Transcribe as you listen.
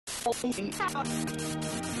I'm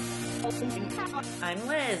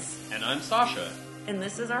Liz. And I'm Sasha. And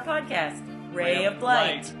this is our podcast, Ray of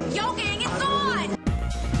Blight. Yo, gang, it's on!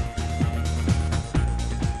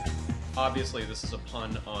 Obviously, this is a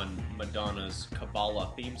pun on Madonna's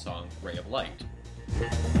Kabbalah theme song, Ray of Light.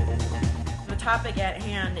 The topic at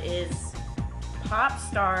hand is pop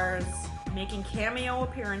stars making cameo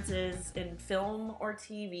appearances in film or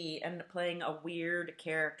TV and playing a weird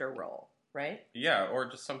character role, right? Yeah, or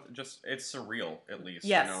just something, it's surreal, at least.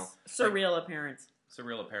 Yes, you know? surreal appearance.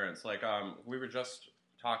 Surreal appearance. Like, we were just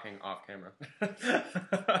talking off camera.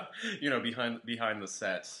 Behind the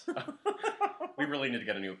set. We really need to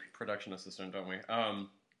get a new production assistant, don't we?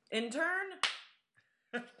 Intern?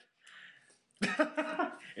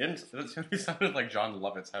 You sounded like John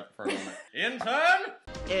Lovitz for a moment. Intern?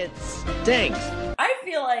 It stinks. I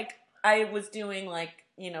feel like I was doing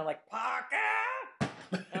Parker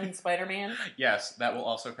in Spider-Man. Yes, that will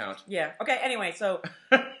also count. Yeah. Okay, anyway, so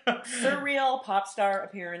surreal pop star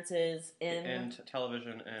appearances in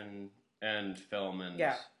television and film and...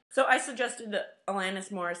 Yeah. So I suggested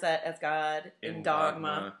Alanis Morissette as God in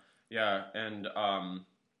Dogma. Yeah, and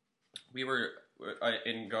we were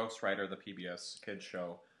in Ghost Rider, the PBS kids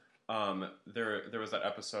show. There was that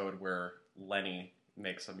episode where Lenni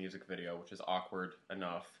makes a music video, which is awkward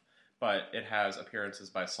enough, but it has appearances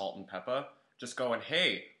by Salt and Peppa, just going,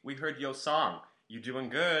 "Hey, we heard your song. You doing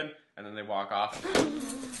good?" And then they walk off.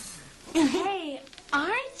 Hey,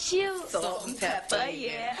 aren't you Salt and Pepper,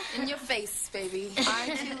 yeah. In your face, baby.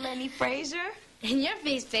 Aren't you Lenni Frazier? In your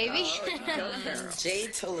face, baby.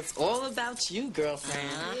 Jade told us all about you, girlfriend.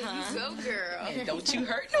 You go, girl. And don't you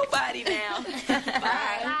hurt nobody now.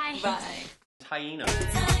 Bye. Bye. Taina.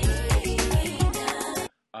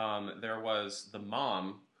 There was the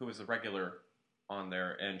mom, who was a regular on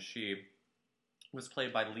there, and she was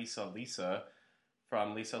played by Lisa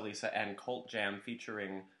from Lisa and Cult Jam,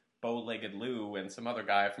 featuring Bow-Legged Lou and some other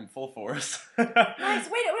guy from Full Force. Nice.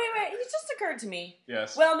 Wait. It just occurred to me.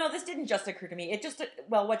 Yes. Well, no, this didn't just occur to me.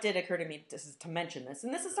 What did occur to me is to mention this,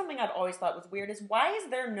 and this is something I've always thought was weird, is why is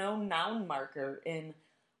there no noun marker in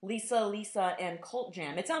Lisa and Cult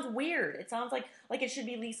Jam? It sounds weird. It sounds like it should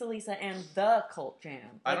be Lisa and the Cult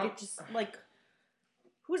Jam.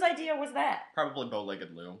 Whose idea was that? Probably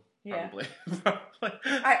Bow-Legged Lou. Yeah. Probably.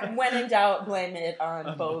 When in doubt, blame it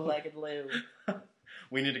on Bow-Legged Lou.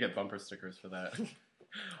 We need to get bumper stickers for that.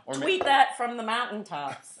 Or Tweet that from the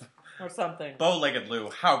mountaintops or something. Bow-Legged Lou,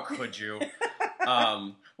 how could you?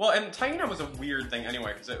 Well, and Taina was a weird thing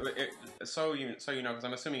anyway, because because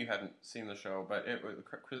I'm assuming you hadn't seen the show, but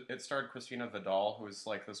it starred Christina Vidal, who was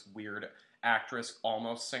like this weird actress,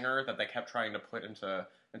 almost singer, that they kept trying to put into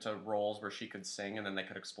roles where she could sing, and then they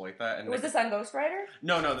could exploit that. And was this on Ghost Rider?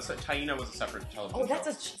 No, Taina was a separate television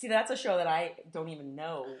show. That's a show that I don't even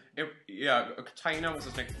know. Taina was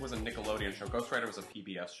a Nickelodeon show. Ghost Rider was a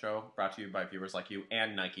PBS show, brought to you by viewers like you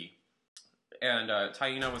and Nike. And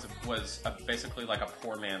Taina was basically like a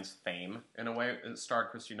poor man's Fame, in a way. It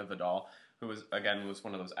starred Christina Vidal, who was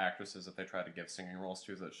one of those actresses that they tried to give singing roles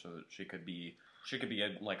to, so that she could be a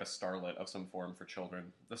starlet of some form for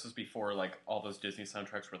children. This is before all those Disney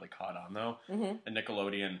soundtracks really caught on, though. Mm-hmm. And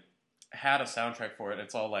Nickelodeon had a soundtrack for it.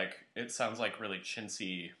 It's all it sounds like really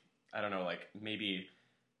chintzy. I don't know, maybe.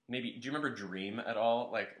 Do you remember Dream at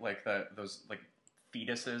all? Those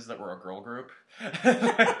fetuses that were a girl group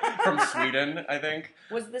from Sweden, I think.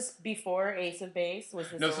 Was this before Ace of Base?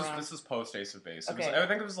 This is post Ace of Base. Okay. I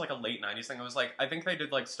think it was a late 90s thing. It was I think they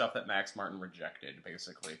did stuff that Max Martin rejected,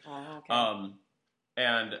 basically. Oh, okay.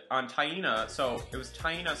 And on Taina, so it was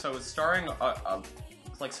starring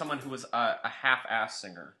someone who was a half-ass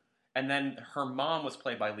singer. And then her mom was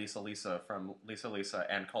played by Lisa from Lisa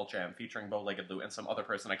and Cult Jam, featuring Bow-Legged Lou and some other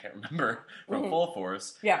person I can't remember from Full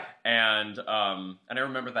Force. Yeah. And I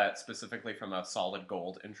remember that specifically from a Solid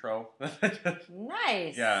Gold intro.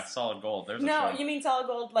 Nice. Yeah, Solid Gold. There's a show. No, you mean Solid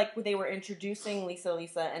Gold, they were introducing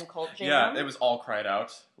Lisa and Cult Jam? Yeah, it was all cried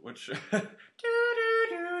out, which...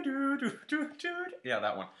 Yeah,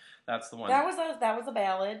 that one. That's the one. That was a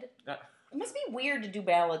ballad. It must be weird to do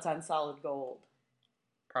ballads on Solid Gold.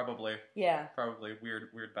 Probably. Yeah. Probably.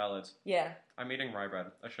 Weird ballads. Yeah. I'm eating rye bread.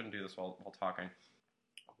 I shouldn't do this while talking.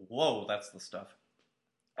 Whoa, that's the stuff.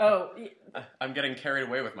 Oh. I'm getting carried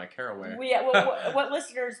away with my caraway. Yeah, well, what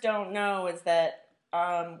listeners don't know is that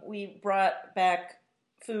we brought back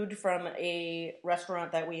food from a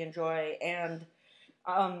restaurant that we enjoy, and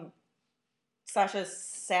Sasha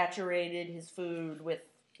saturated his food with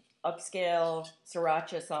upscale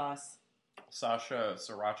sriracha sauce.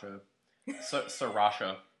 Sriracha.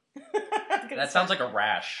 That sounds like a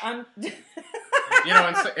rash. You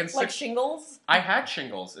know, in like shingles. I had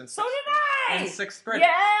shingles in So did I. in 6th grade.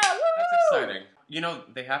 Yeah, woo! That's exciting. You know,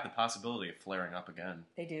 they have the possibility of flaring up again.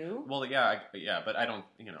 They do. Well, yeah, but I don't.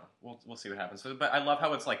 You know, we'll see what happens. So, but I love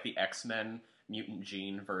how it's like the X-Men mutant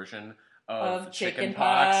gene version of chicken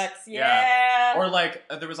pox. Yeah. Or like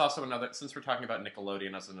there was also another. Since we're talking about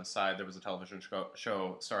Nickelodeon as an aside, there was a television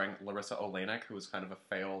show starring Larissa Oleynik, who was kind of a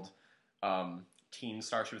failed teen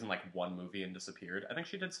star. She was in like one movie and disappeared. I think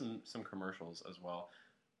she did some commercials as well.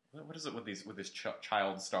 What is it with these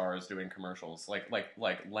child stars doing commercials? Like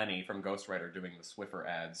Lenni from Ghost Rider doing the Swiffer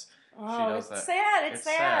ads. Oh, she does it's that. sad. It's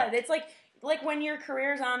sad. It's like when your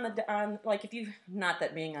career's on like if you not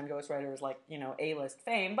that being on Ghost Rider is like A-list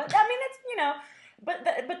fame, but I mean it's but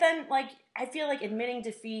then like I feel like admitting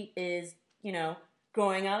defeat is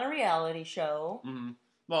going on a reality show. Mm-hmm.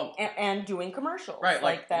 Well, and doing commercials. Right,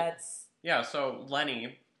 like that's yeah. So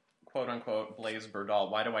Lenni, quote unquote, Blaze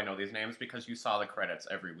Berdahl. Why do I know these names? Because you saw the credits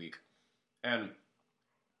every week. And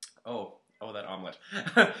oh, that omelet.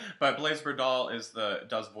 But Blaze Berdahl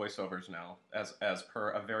does voiceovers now, as per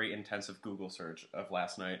a very intensive Google search of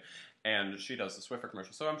last night, and she does the Swiffer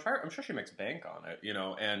commercial. So I'm sure she makes bank on it,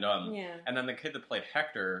 And and then the kid that played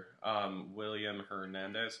Hector, William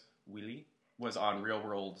Hernandez, Willie, was on Real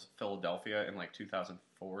World Philadelphia in like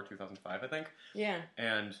 2004, 2005, I think. Yeah.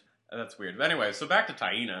 And that's weird. But anyway, so back to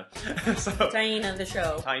Taina. Taina the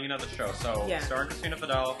show. So starring Christina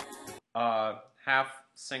Vidal, half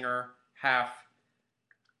singer, half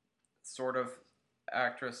sort of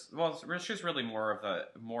actress. Well, she's really more of a.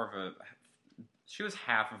 She was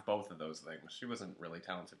half of both of those things. She wasn't really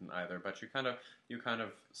talented in either, but you kind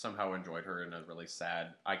of somehow enjoyed her in a really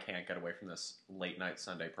sad, I can't get away from this late night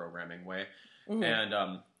Sunday programming way. Mm-hmm.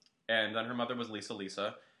 And then her mother was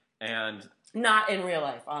Lisa. And not in real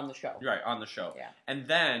life, on the show. Right, on the show. Yeah. And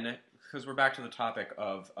then, because we're back to the topic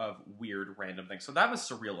of weird random things. So that was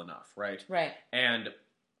surreal enough, right? Right. And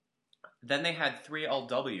then they had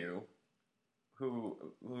 3LW, who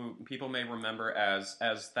people may remember as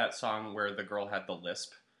that song where the girl had the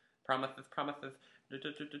lisp. Prometeth,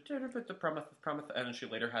 and then she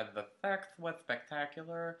later had the fact was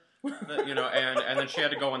spectacular. And then she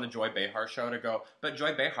had to go on the Joy Behar show to go, but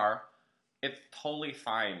Joy Behar, it's totally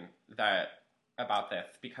fine about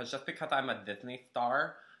this, because just because I'm a Disney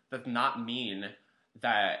star does not mean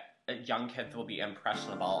that young kids will be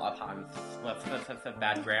impressionable upon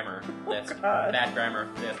bad grammar, bad grammar,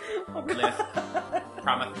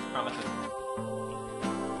 promises.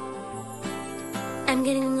 I'm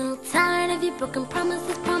getting a little tired of your broken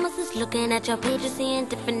promises. Looking at your pages, seeing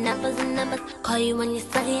different numbers and numbers. Call you when you're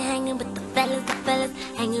study, hanging with the fellas.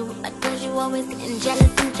 Hanging with my girls, you always getting jealous.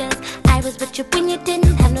 I was with you when you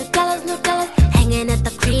didn't have no dollars. Hanging at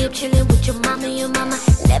the crib, chilling with your mama.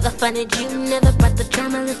 Never funded you, never brought the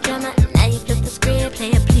drama. Now you flip the script,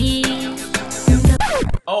 play it please.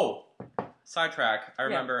 Oh, sidetrack. I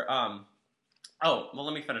remember, oh, well,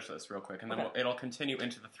 let me finish this real quick, and then it'll continue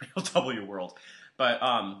into the 3LW world. But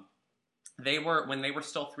when they were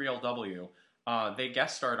still 3LW, they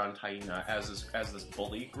guest starred on Taina as this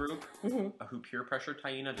bully group who peer pressured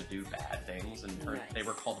Taina to do bad things, and they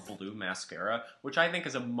were called Blue Mascara, which I think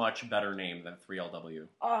is a much better name than 3LW.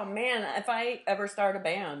 Oh man, if I ever start a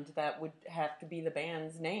band, that would have to be the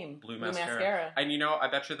band's name. Blue Mascara. And I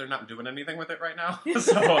bet you they're not doing anything with it right now,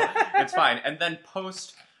 so it's fine. And then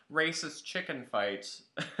post racist chicken fight,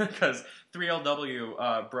 because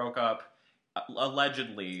 3LW broke up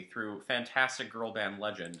allegedly through fantastic girl band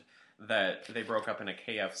legend, that they broke up in a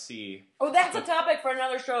KFC. Oh, that's a topic for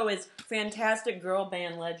another show, is fantastic girl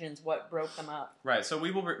band legends, what broke them up. Right, so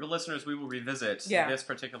we will revisit this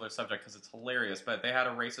particular subject because it's hilarious, but they had a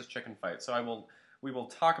racist chicken fight, so we will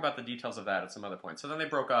talk about the details of that at some other point. So then they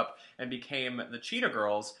broke up and became the Cheetah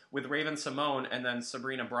Girls with Raven Simone and then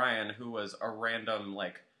Sabrina Bryan, who was a random,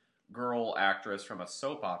 girl actress from a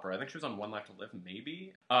soap opera. I think she was on One Life to Live,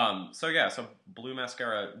 maybe. So Blue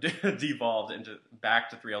Mascara devolved back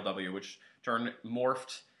to 3LW, which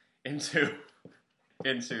morphed into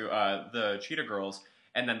the Cheetah Girls,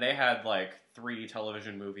 and then they had 3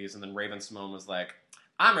 television movies, and then Raven Simone was like,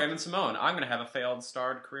 I'm Raven Simone, I'm going to have a failed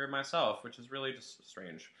starred career myself, which is really just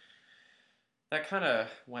strange. That kind of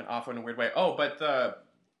went off in a weird way. Oh, but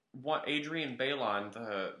Adrienne Bailon,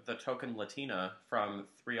 the token Latina from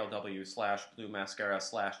 3LW / Blue Mascara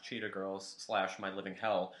 / Cheetah Girls / My Living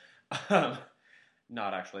Hell,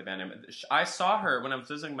 not actually a band name. I saw her when I was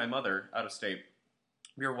visiting my mother out of state.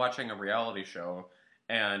 We were watching a reality show,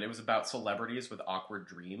 and it was about celebrities with awkward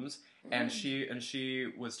dreams, and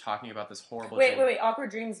she was talking about this horrible. Wait,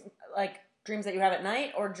 awkward dreams, dreams that you have at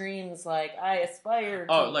night, or dreams I aspire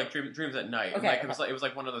to... Oh, dreams at night. Okay. It was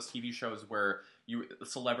like one of those TV shows where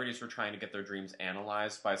celebrities were trying to get their dreams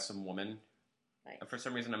analyzed by some woman. Right. And for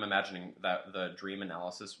some reason, I'm imagining that the dream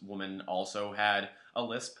analysis woman also had a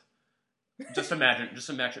lisp. Just imagine,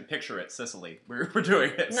 picture it, Sicily. We're doing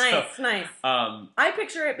it. Nice, so, nice. I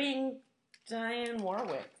picture it being Dionne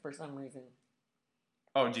Warwick for some reason.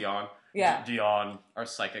 Oh, Dion. Yeah. Dion, our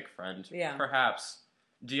psychic friend. Yeah. Perhaps.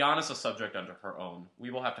 Dion is a subject unto her own. We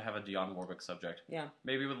will have to have a Dionne Warwick subject. Yeah.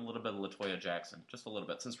 Maybe with a little bit of LaToya Jackson. Just a little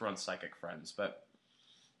bit, since we're on psychic friends. But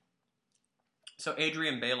so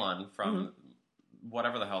Adrienne Bailon from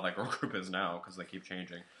whatever the hell that girl group is now, because they keep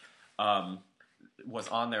changing, was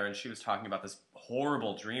on there, and she was talking about this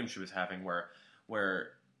horrible dream she was having where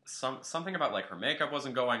something about like her makeup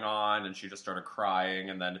wasn't going on, and she just started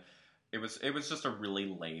crying, and then it was just a really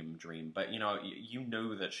lame dream. But you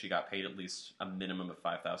know that she got paid at least a minimum of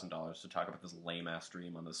 $5,000 to talk about this lame ass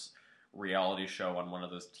dream on this reality show on one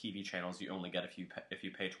of those TV channels you only get if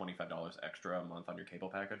you pay $25 extra a month on your cable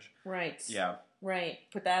package. Right. Yeah. Right.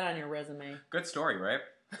 Put that on your resume. Good story, right?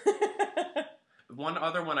 One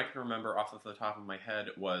other one I can remember off the top of my head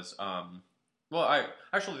was, I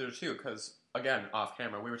actually there two, because, again, off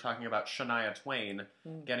camera, we were talking about Shania Twain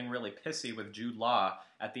getting really pissy with Jude Law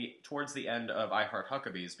towards the end of I Heart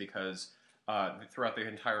Huckabees, because throughout the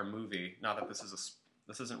entire movie, not that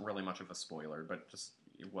this isn't really much of a spoiler, but just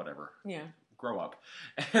whatever. Yeah. Grow up.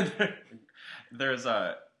 And there's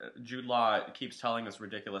Jude Law keeps telling this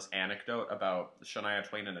ridiculous anecdote about Shania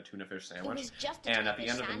Twain and a tuna fish sandwich. And at the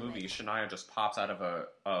end of the movie, Shania just pops out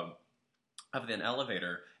of an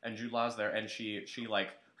elevator, and Jude Law's there, and she like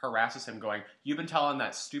harasses him, going, "You've been telling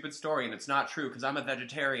that stupid story, and it's not true because I'm a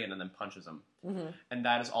vegetarian," and then punches him. Mm-hmm. And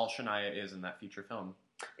that is all Shania is in that feature film.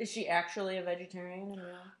 Is she actually a vegetarian in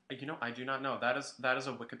real? I do not know. That is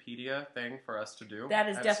a Wikipedia thing for us to do. That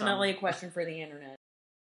is definitely a question for the internet.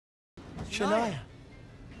 Shania.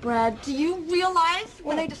 Brad, do you realize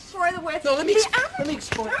when they destroy the West? No, let me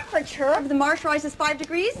explain. The temperature of the Marsh rises 5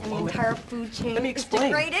 degrees, and the entire food chain is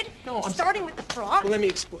degraded, starting with the frog. Well, let me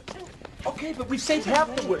explain. Okay, but we've saved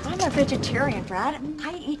half the wood. I'm a vegetarian, Brad.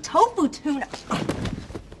 I eat tofu tuna.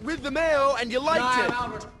 With the mayo, and you liked it.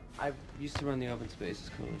 Albert. I used to run the Open Spaces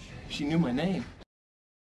Coalition. She knew my name.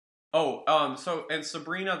 Oh, so, and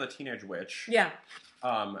Sabrina the Teenage Witch. Yeah.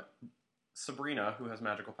 Sabrina, who has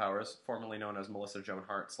magical powers, formerly known as Melissa Joan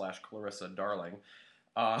Hart / Clarissa Darling,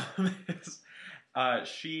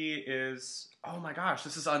 she is, oh my gosh,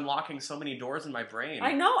 this is unlocking so many doors in my brain.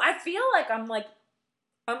 I know, I feel like I'm like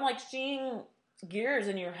seeing gears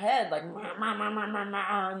in your head, like,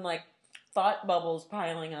 and like thought bubbles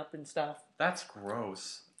piling up and stuff. That's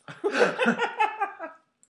gross.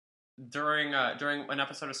 During an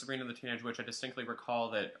episode of Sabrina the Teenage Witch, I distinctly recall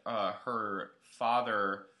that her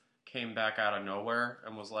father came back out of nowhere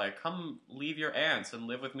and was like, "Come leave your aunts and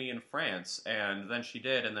live with me in France." And then she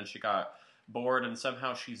did, and then she got bored, and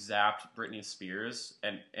somehow she zapped Britney Spears,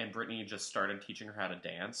 and Britney just started teaching her how to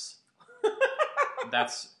dance.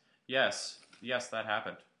 Yes, that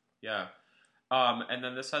happened. Yeah. And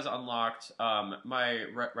then this has unlocked my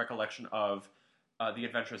recollection of The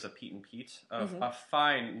Adventures of Pete and Pete, a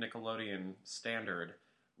fine Nickelodeon standard,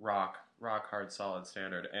 rock hard solid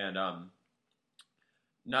standard. And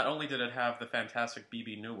not only did it have the fantastic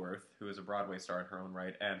Bebe Neuwirth, who is a Broadway star in her own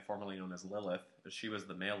right and formerly known as Lilith, but she was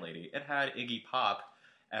the mail lady. It had Iggy Pop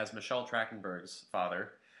as Michelle Trachtenberg's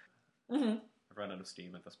father. Mm-hmm. I've run out of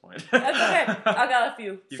steam at this point. That's okay. I got a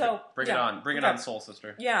few. Bring it on. Bring it on, Soul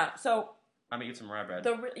Sister. Yeah, so... I'm going to eat some rye bread.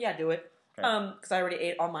 Yeah, do it. Okay. Because I already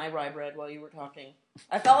ate all my rye bread while you were talking.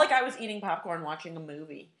 I felt like I was eating popcorn watching a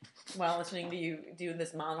movie while listening to you do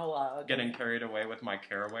this monologue. Getting carried away with my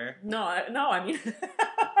caraway? No, I mean...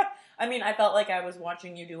 I mean, I felt like I was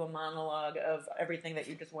watching you do a monologue of everything that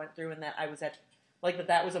you just went through, and that I was at... Like,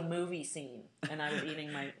 that was a movie scene, and I was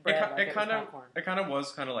eating my bread like it was popcorn. It kind of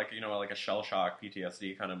was kind of like, like a shell shock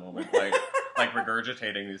PTSD kind of moment. Like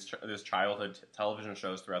regurgitating these childhood television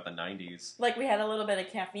shows throughout the 90s. Like, we had a little bit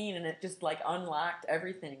of caffeine, and it just, like, unlocked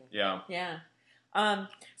everything. Yeah. Yeah.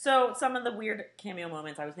 So, some of the weird cameo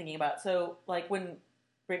moments I was thinking about. So, like, when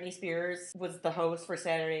Britney Spears was the host for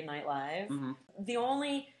Saturday Night Live, the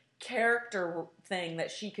only character thing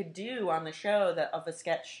that she could do on the show of a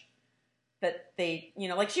sketch... that they,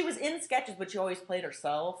 like, she was in sketches, but she always played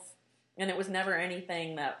herself, and it was never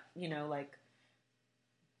anything that, like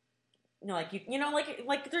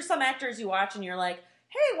there's some actors you watch and you're like,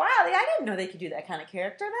 hey, wow, I didn't know they could do that kind of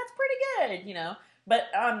character. That's pretty good,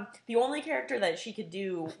 But the only character that she could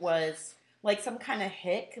do was like some kind of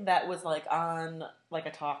hick that was like on like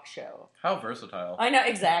a talk show. How versatile. I know,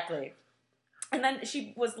 exactly. And then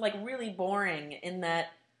she was like really boring in that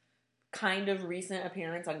kind of recent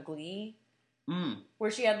appearance on Glee.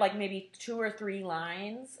 where she had like maybe 2 or 3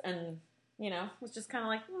 lines, and you know, was just kind of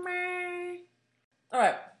like, meh. All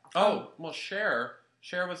right. Well, Cher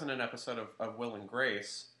was in an episode of Will and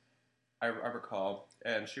Grace, I recall,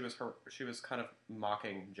 and she was kind of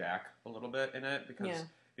mocking Jack a little bit in it because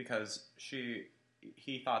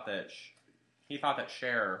he thought that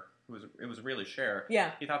Cher, it was really Cher.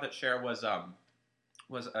 Yeah. He thought that Cher was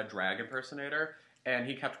a drag impersonator, and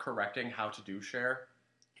he kept correcting how to do Cher.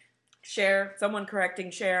 Someone correcting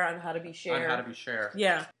Cher on how to be Cher. On how to be Cher.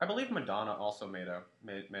 Yeah. I believe Madonna also made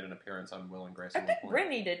an appearance on Will and Grace. I think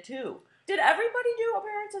Britney did too. Did everybody do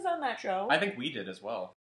appearances on that show? I think we did as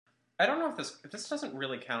well. I don't know if this doesn't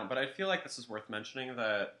really count, but I feel like this is worth mentioning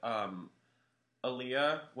that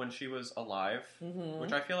Aaliyah, when she was alive,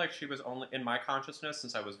 which I feel like she was only in my consciousness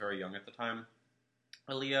since I was very young at the time,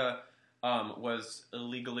 Aaliyah was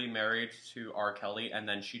illegally married to R. Kelly, and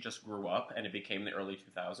then she just grew up, and it became the early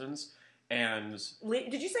 2000s. And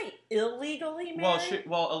did you say illegally married?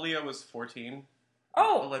 Well, Aaliyah was 14.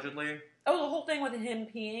 Oh, allegedly. Oh, the whole thing with him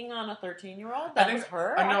peeing on a 13-year-old? That was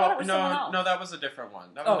her? I thought it was someone else. No, that was a different one.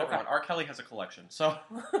 R. Kelly has a collection, so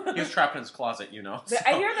he was trapped in his closet, you know. So.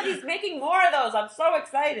 I hear that he's making more of those. I'm so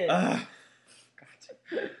excited. God.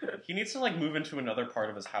 He needs to like move into another part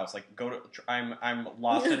of his house. Like go to. I'm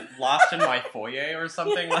lost in my foyer or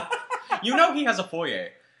something. Like, you know, he has a foyer.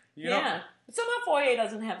 You know? Somehow foyer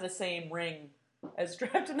doesn't have the same ring as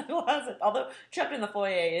trapped in the closet. Although trapped in the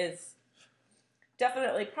foyer is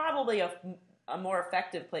definitely probably a more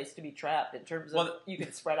effective place to be trapped in terms of you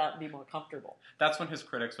can spread out and be more comfortable. That's when his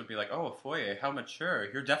critics would be like, "Oh, foyer, how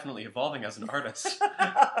mature! You're definitely evolving as an artist."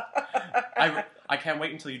 I can't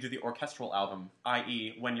wait until you do the orchestral album,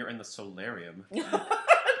 i.e., when you're in the solarium.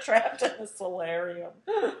 Trapped in the solarium.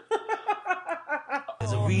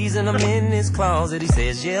 There's a reason I'm in his closet. He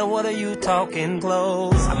says, yeah, what are you talking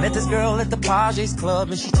clothes? I met this girl at the Pages Club,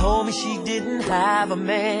 and she told me she didn't have a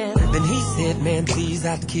man. Then he said, man, please,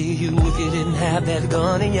 I'd kill you if you didn't have that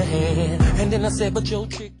gun in your hand. And then I said, but your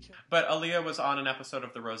chick... But Aaliyah was on an episode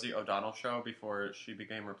of The Rosie O'Donnell Show before she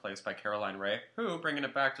became replaced by Caroline Rhea, who, bringing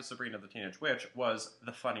it back to Sabrina the Teenage Witch, was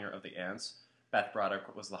the funnier of the aunts. Beth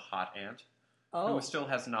Broderick was the hot aunt, who still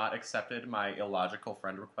has not accepted my illogical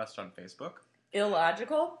friend request on Facebook.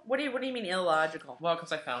 Illogical? What do you mean illogical? Well,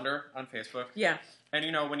 because I found her on Facebook. Yeah. And,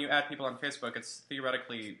 you know, when you add people on Facebook, it's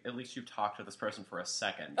theoretically, at least you talk to this person for a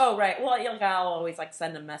second. Oh, right. Well, I'll always, like,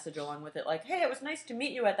 send a message along with it, like, hey, it was nice to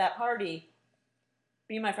meet you at that party.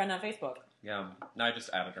 Be my friend on Facebook. Yeah. No, I just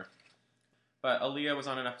added her. But Aaliyah was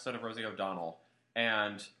on an episode of Rosie O'Donnell,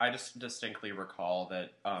 and I just distinctly recall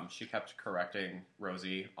that she kept correcting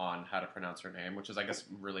Rosie on how to pronounce her name, which is, I guess,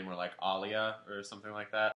 really more like Alia or something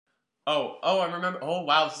like that. Oh, I remember. Oh,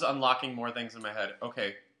 wow, this is unlocking more things in my head.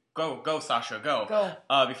 Okay, go, Sasha, go.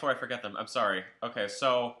 Go. Before I forget them, I'm sorry. Okay,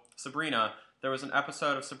 so Sabrina, there was an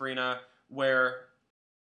episode of Sabrina where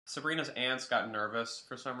Sabrina's aunts got nervous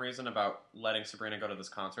for some reason about letting Sabrina go to this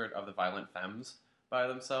concert of the Violent Femmes by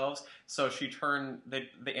themselves. So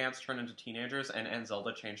the aunts turned into teenagers, and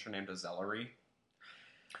Zelda changed her name to Zellery.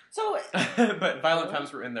 So, but Violent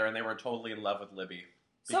Femmes were in there, and they were totally in love with Libby.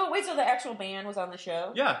 So the actual band was on the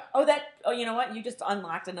show? Yeah. Oh, you know what? You just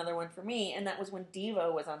unlocked another one for me, and that was when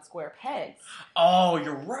Devo was on Square Pegs. Oh,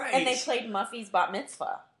 you're right. And they played Muffy's Bat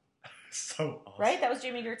Mitzvah. So awesome. Right? That was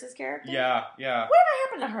Jamie Gertz's character? Yeah. Whatever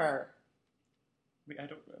happened to her? I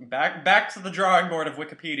don't. Back to the drawing board of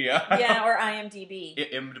Wikipedia. Yeah, or IMDb.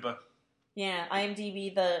 IMDb. Yeah,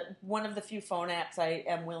 IMDb, one of the few phone apps I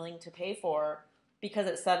am willing to pay for because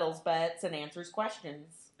it settles bets and answers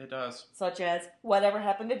questions. It does. Such as, whatever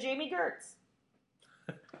happened to Jamie Gertz?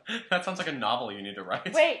 That sounds like a novel you need to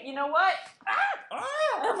write. Wait, you know what?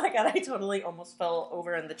 Oh my god, I totally almost fell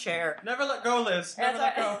over in the chair. Never let go, Liz. Never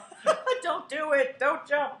let go. Don't do it. Don't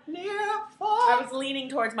jump. I was leaning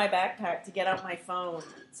towards my backpack to get out my phone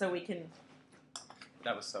so we can...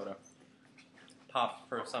 That was soda. Pop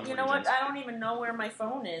for some reason. You know what? I don't even know where my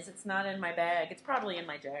phone is. It's not in my bag. It's probably in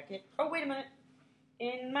my jacket. Oh, wait a minute.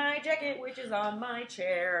 In my jacket, which is on my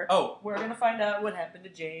chair. Oh. We're going to find out what happened to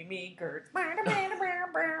Jamie Gertz.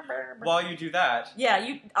 While you do that...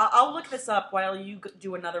 Yeah, I'll look this up while you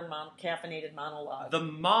do another caffeinated monologue. The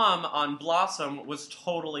mom on Blossom was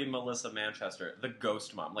totally Melissa Manchester. The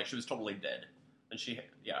ghost mom. Like, she was totally dead. And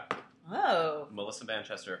Oh. Melissa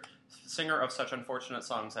Manchester. Singer of such unfortunate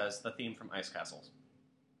songs as the theme from Ice Castles.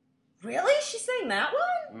 Really? She sang that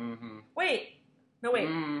one? Mm-hmm. Wait. No, wait.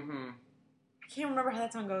 Mm-hmm. I can't remember how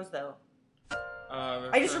that song goes, though.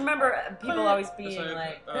 I just remember people always being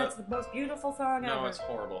like, that's the most beautiful song ever. No, it's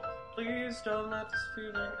horrible. Please don't let this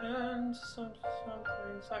feeling end. Something.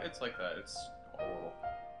 It's like that. It's horrible.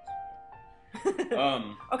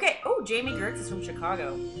 Okay. Oh, Jamie Gertz is from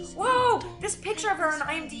Chicago. Whoa! This picture of her on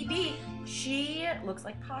IMDb, she looks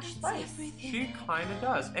like Posh Spice. She kind of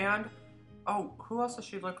does. And, oh, who else does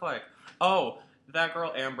she look like? Oh, that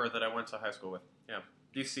girl Amber that I went to high school with. Yeah.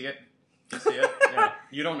 Do you see it? Do you see it? Yeah.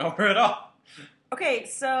 You don't know her at all. Okay,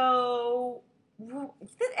 so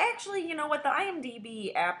actually, you know what? The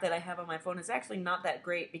IMDb app that I have on my phone is actually not that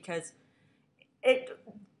great because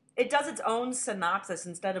it does its own synopsis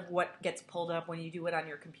instead of what gets pulled up when you do it on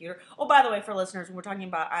your computer. Oh, by the way, for listeners, when we're talking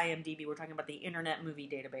about IMDb, we're talking about the Internet Movie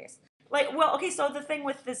Database. Like, well, okay, so the thing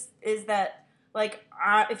with this is that, like,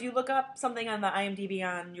 if you look up something on the IMDb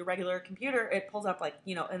on your regular computer, it pulls up, like,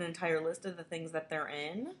 you know, an entire list of the things that they're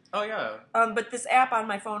in. Oh, yeah. But this app on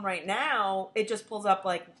my phone right now, it just pulls up,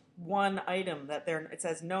 like, one item that it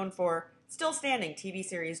says known for Still Standing, TV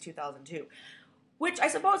series 2002. Which I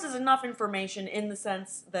suppose is enough information in the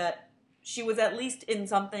sense that she was at least in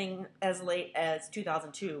something as late as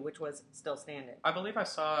 2002, which was Still Standing. I believe I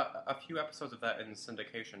saw a few episodes of that in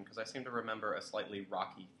syndication, because I seem to remember a slightly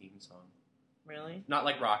Rocky theme song. Really? Not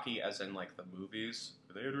like Rocky as in, like, the movies,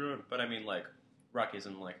 but I mean, like, Rocky as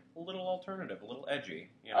in, like, a little alternative, a little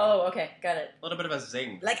edgy. You know? Oh, okay, got it. A little bit of a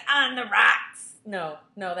zing. Like On the Rocks! No,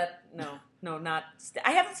 not...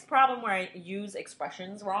 I have this problem where I use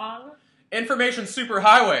expressions wrong. Information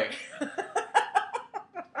superhighway!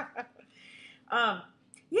 Yeah,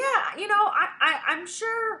 you know, I'm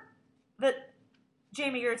sure that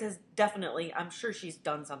Jamie Gertz has definitely, I'm sure she's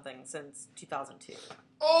done something since 2002.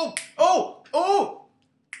 Oh,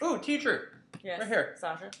 teacher. Yes, right here.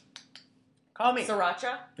 Sasha. Call me.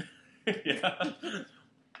 Sriracha. Yeah.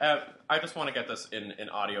 I just want to get this in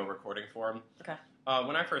audio recording form. Okay.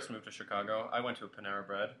 When I first moved to Chicago, I went to a Panera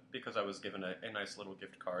Bread because I was given a nice little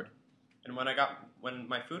gift card. And when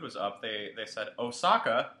my food was up, they said,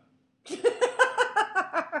 Osaka.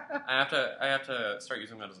 I have to start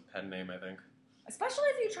using that as a pen name, I think. Especially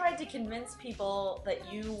if you tried to convince people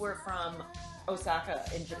that you were from Osaka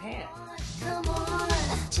in Japan. Come on,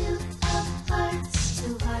 two hearts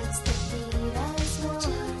that beat as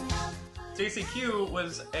one. Stacey Q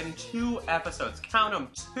was in 2 episodes. Count them,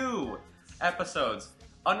 2 episodes.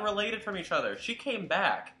 Unrelated from each other. She came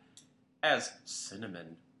back as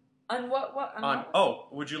Cinnamon. On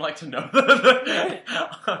what? Would you like to know?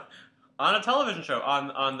 On a television show,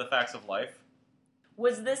 on The Facts of Life.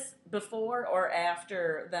 Was this before or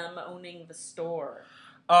after them owning the store?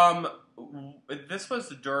 This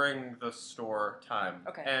was during the store time.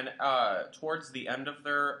 Okay. And towards the end of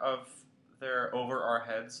their Over Our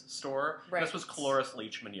Heads store, right. This was Cloris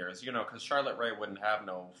Leachman years, you know, because Charlotte Rae wouldn't have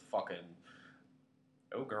no fucking...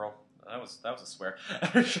 Oh, girl. That was a swear.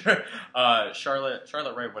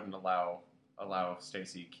 Charlotte Rae wouldn't allow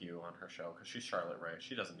Stacey Q on her show because she's Charlotte Rae.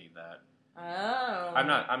 She doesn't need that. Oh.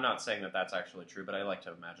 I'm not saying that that's actually true, but I like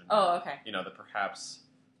to imagine. Oh, okay. You know, that perhaps.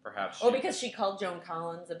 Oh, because she called Joan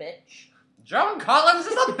Collins a bitch. Joan Collins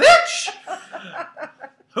is a bitch.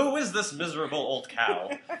 Who is this miserable old cow?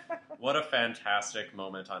 What a fantastic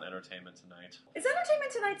moment on Entertainment Tonight. Is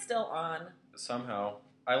Entertainment Tonight still on? Somehow.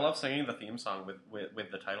 I love singing the theme song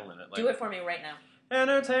with the title in it. Like, do it for me right now.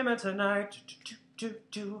 Entertainment Tonight,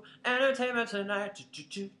 do. Entertainment Tonight,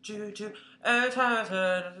 do.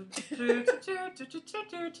 Entertainment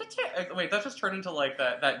Wait, that just turned into like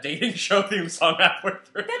that dating show theme song halfway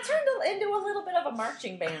through. That turned into a little bit of a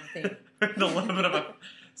marching band theme. A little bit of a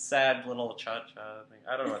sad little cha-cha thing.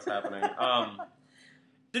 I don't know what's happening.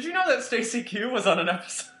 Did you know that Stacey Q was on an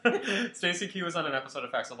episode? Stacey Q was on an episode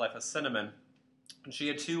of Facts of Life as Cinnamon. And she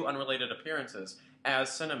had 2 unrelated appearances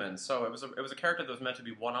as Cinnamon. So it was a character that was meant to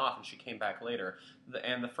be one-off, and she came back later.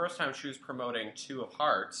 And the first time she was promoting 2 of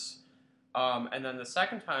Hearts. And then the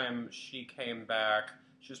second time she came back,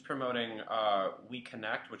 she was promoting We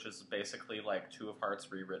Connect, which is basically like 2 of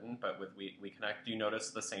Hearts rewritten, but with We Connect. Do you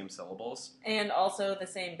notice the same syllables? And also the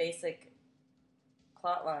same basic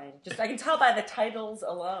plot line. Just I can tell by the titles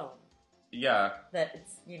alone. Yeah. That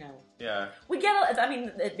it's, you know. Yeah. We get, I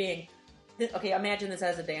mean, it being... Okay, imagine this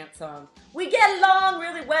as a dance song. We get along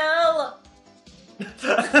really well.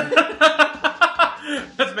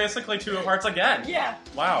 That's basically 2 of Hearts again. Yeah.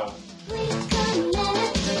 Wow.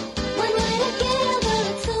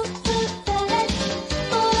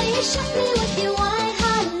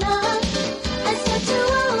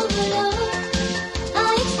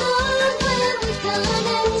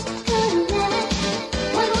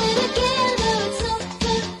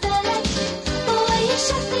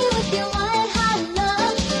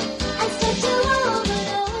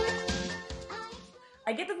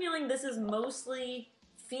 I get the feeling this is mostly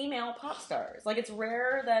female pop stars. Like, it's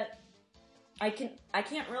rare that I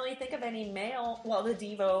can't really think of any male. Well, the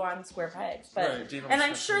Devo on Square Pegs, but Right, Devo and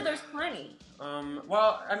I'm on sure Square there's plenty.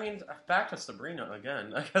 Well, I mean, back to Sabrina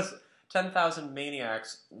again. I guess 10,000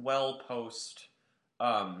 Maniacs post.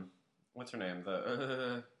 What's her name?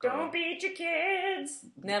 The Don't beat your kids.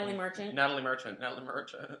 Natalie Merchant.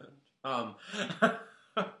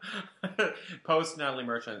 Post Natalie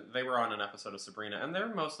Merchant, they were on an episode of Sabrina, and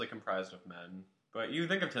they're mostly comprised of men. But you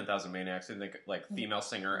think of 10,000 Maniacs, you think like female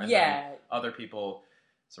singer, and then other people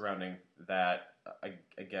surrounding that.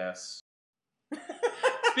 I guess.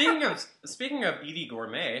 Speaking of Edie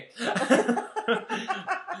Gourmet,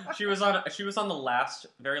 she was on the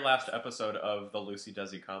very last episode of the Lucy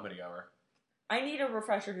Desi Comedy Hour. I need a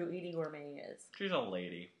refresher who Edie Gourmet is. She's a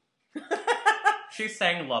lady. She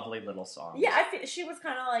sang lovely little songs. Yeah, I feel she was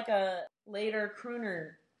kind of like a later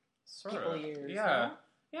crooner people years. Yeah, no?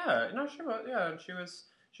 Yeah. No, she was. Yeah,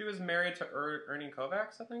 she was married to Ernie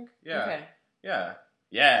Kovacs, I think. Yeah. Okay. Yeah.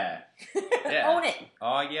 Yeah. Own it.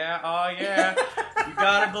 Oh yeah. You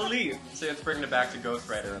gotta believe. So it's bringing it back to Ghost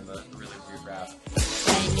Rider and the really weird rap.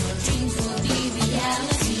 And your dreams will be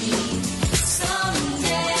reality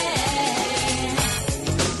someday.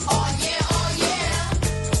 Oh yeah,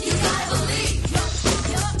 you gotta believe.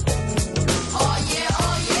 Oh yeah,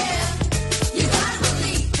 you gotta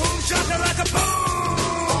believe. Boom shakalaka boom.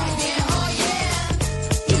 Oh yeah,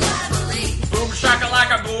 you gotta believe. Boom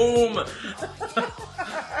shakalaka boom.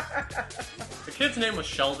 The kid's name was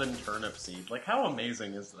Sheldon Turnipseed. Like, how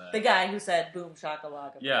amazing is that? The guy who said boom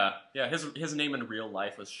shakalaka. Yeah. His name in real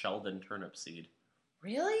life was Sheldon Turnipseed.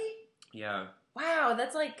 Really? Yeah. Wow,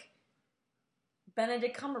 that's like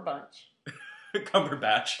Benedict Cumberbatch.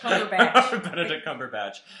 Cumberbatch. Benedict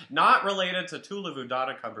Cumberbatch. Not related to Tulavu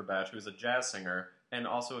Donna Cumberbatch, who's a jazz singer and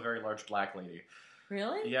also a very large black lady.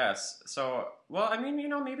 Really? Yes. So, well, I mean,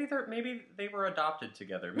 maybe they were adopted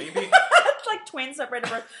together. Maybe it's like twins separated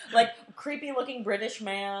birth. Like creepy looking British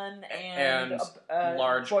man and a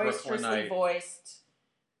large boisterously voiced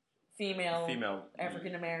female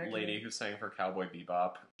African American lady who sang for Cowboy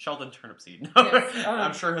Bebop. Sheldon Turnipseed. Yes,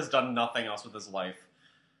 I'm sure has done nothing else with his life.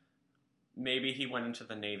 Maybe he went into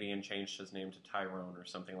the Navy and changed his name to Tyrone or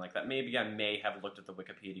something like that. Maybe I may have looked at the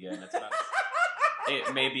Wikipedia and it's not.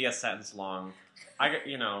 It may be a sentence long.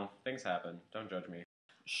 Things happen. Don't judge me.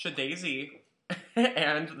 Shadazy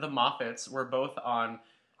and the Moffats were both on...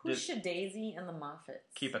 Who's Shadazy and the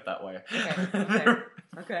Moffats? Keep it that way.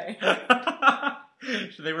 Okay.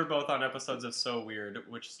 They were both on episodes of So Weird,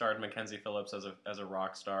 which starred Mackenzie Phillips as a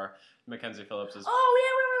rock star. Mackenzie Phillips is... Oh,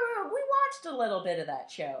 yeah, we watched a little bit of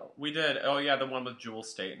that show. We did. Oh, yeah, the one with Jewel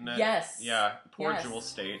Staite in it. Yes. Yeah, poor Jewel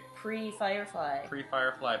Staite. Pre-Firefly.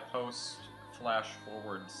 Pre-Firefly, post-flash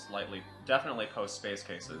forward slightly. Definitely post-Space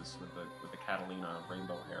Cases with the Catalina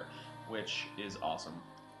rainbow hair, which is awesome.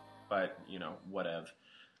 But, whatever.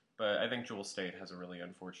 But I think Jewel Staite has a really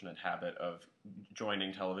unfortunate habit of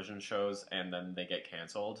joining television shows and then they get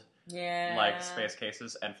canceled. Yeah. Like Space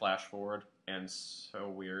Cases and Flash Forward and So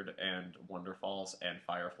Weird and Wonderfalls and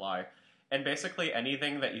Firefly. And basically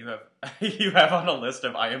anything that you have on a list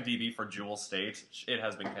of IMDb for Jewel Staite, it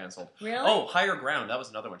has been canceled. Really? Oh, Higher Ground. That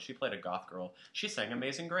was another one. She played a goth girl. She sang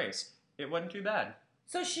Amazing Grace. It wasn't too bad.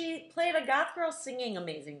 So she played a goth girl singing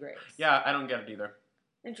Amazing Grace. Yeah, I don't get it either.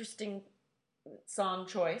 Interesting song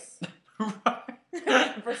choice.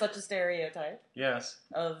 For such a stereotype. Yes.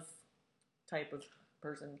 Of type of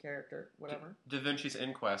person, character, whatever. Da Vinci's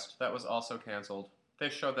Inquest. That was also canceled. They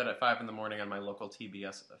showed that at 5 in the morning on my local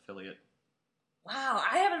TBS affiliate. Wow,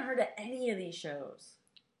 I haven't heard of any of these shows.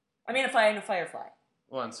 I mean, Firefly.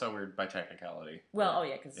 Well, and So Weird by technicality. Well,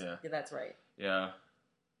 because that's right. Yeah.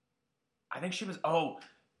 I think she was... Oh,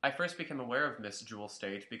 I first became aware of Miss Jewel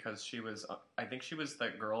Staite because she was... I think she was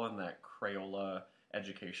that girl in that Crayola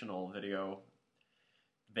educational video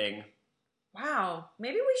thing. Wow.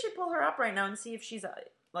 Maybe we should pull her up right now and see if she's...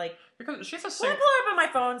 Because she's a singer. Let me pull her up on my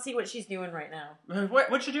phone and see what she's doing right now.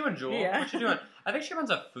 What you doing, Jewel? Yeah. What you doing? I think she runs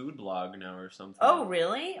a food blog now or something. Oh,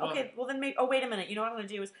 really? Okay, well then maybe... Oh, wait a minute. You know what I'm going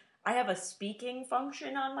to do is... I have a speaking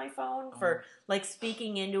function on my phone for,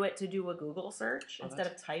 speaking into it to do a Google search instead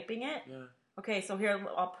of typing it. Yeah. Okay, so here,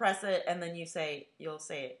 I'll press it, and then you'll say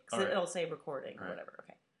it. Because it'll say recording or whatever.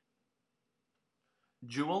 Okay.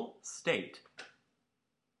 Jewel Staite.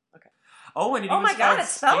 Okay. Oh, and oh my God, it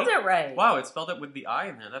spelled it right. Wow, it spelled it with the I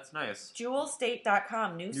in there. That's nice.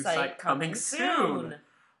 JewelStaite.com, new site coming soon.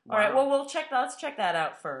 Wow. All right, well, let's check that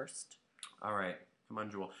out first. All right. Come on,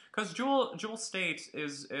 Jewel. Because Jewel Staite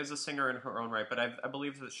is a singer in her own right, but I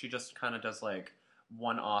believe that she just kind of does,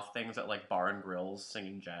 one-off things at like bar and grills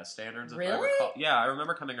singing jazz standards. If I Really? recall. Yeah, I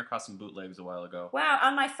remember coming across some bootlegs a while ago. Wow,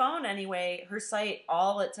 on my phone anyway, her site,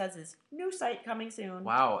 all it says is, new site coming soon.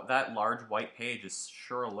 Wow, that large white page is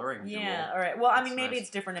sure alluring, Jewel. Yeah, all right. Well, I That's mean, maybe nice.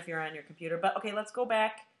 it's different if you're on your computer. But, okay, let's go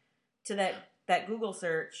back to that Google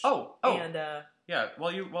search. Oh. And, Yeah,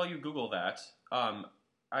 while you Google that,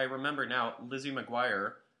 I remember now, Lizzie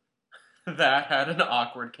McGuire, that had an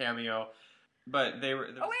awkward cameo, but they were...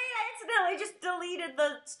 Oh, wait, I accidentally just deleted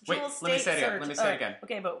the Jewel Staite let me say it again. search. Let me say it again.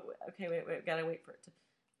 Okay, wait, gotta wait for it to...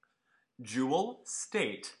 Jewel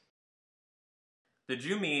Staite. Did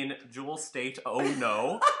you mean Jewel Staite? Oh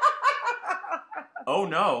no. Oh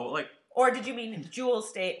no. Like. Or did you mean Jewel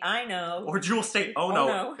Staite? I know. Or Jewel Staite. Oh no.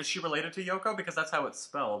 no. Is she related to Yoko? Because that's how it's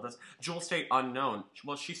spelled. That's Jewel Staite unknown.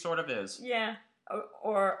 Well, she sort of is. Yeah.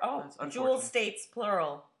 Or Jewel States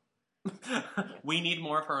plural. We need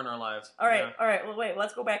more of her in our lives. All right, Yeah. all right. Well, wait.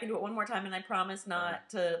 Let's go back and do it one more time, and I promise not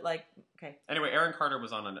to like. Okay. Anyway, Aaron Carter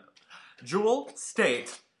was on a Jewel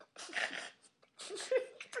Staite.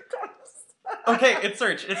 Okay, it's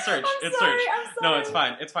search. I'm sorry. No, it's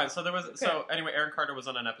fine. It's fine. So there was. Okay. So anyway, Aaron Carter was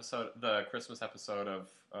on an episode, the Christmas episode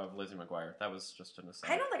of Lizzie McGuire. That was just an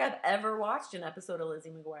aside. I don't think I've ever watched an episode of Lizzie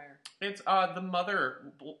McGuire. It's the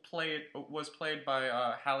mother was played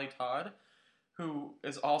by Hallie Todd, who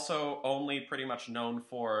is also only pretty much known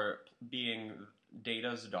for being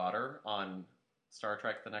Data's daughter on Star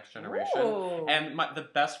Trek: The Next Generation. Ooh. And the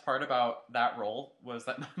best part about that role was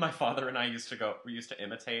that my father and I used to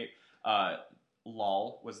imitate.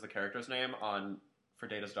 Lol was the character's name for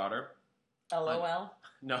Data's daughter. LOL?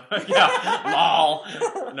 No, yeah, lol.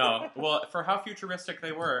 No, well, for how futuristic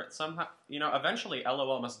they were, somehow, eventually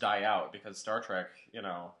LOL must die out because Star Trek,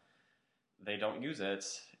 they don't use it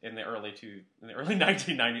in the early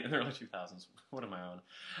 1990s, in the early 2000s. What am I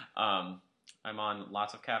on? I'm on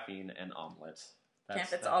lots of caffeine and omelet.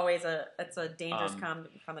 It's always a dangerous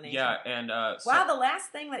combination. Yeah, and wow, the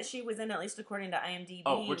last thing that she was in, at least according to IMDb.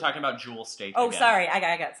 Oh, we're talking about Jewel Staite. Oh, again. sorry, I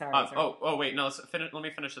got sorry. Oh, wait, no. Let me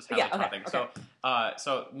finish this Hallie Todd thing. Okay.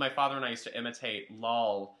 So my father and I used to imitate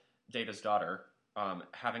Lol, Data's daughter,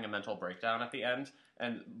 having a mental breakdown at the end,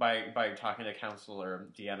 and by talking to counselor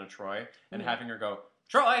Deanna Troy and having her go,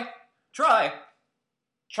 Troy.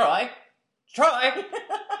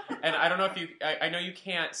 And I don't know if I know you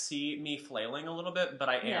can't see me flailing a little bit, but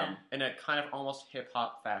I am in a kind of almost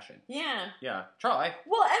hip-hop fashion. Yeah. Yeah. Try.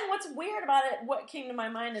 Well, and what's weird about it, what came to my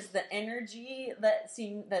mind is the energy that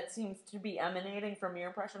seems to be emanating from your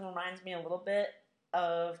impression reminds me a little bit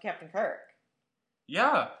of Captain Kirk.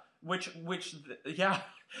 Yeah. Yeah.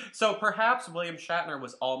 So perhaps William Shatner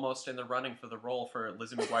was almost in the running for the role for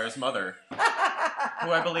Lizzie McGuire's mother,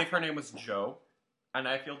 who I believe her name was Jo, and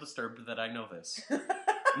I feel disturbed that I know this.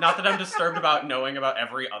 Not that I'm disturbed about knowing about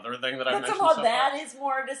every other thing that I've mentioned so far. That is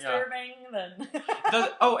more disturbing than...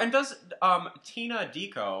 Does Tina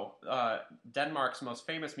Dicko, Denmark's most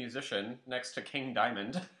famous musician, next to King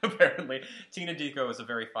Diamond, apparently, Tina Dicko is a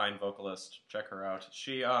very fine vocalist. Check her out.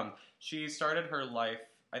 She started her life,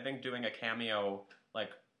 I think, doing a cameo,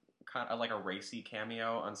 kind of like a racy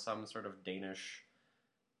cameo on some sort of Danish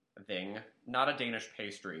thing. Not a Danish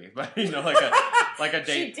pastry, but like a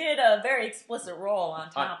She did a very explicit role on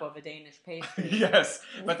top of a Danish pastry. Yes,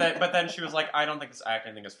 but then she was like, I don't think this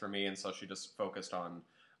acting thing is for me, and so she just focused on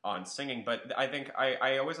singing. But I think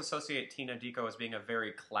I always associate Tina Dicko as being a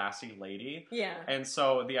very classy lady. Yeah. And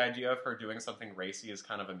so the idea of her doing something racy is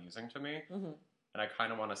kind of amusing to me. Mm-hmm. And I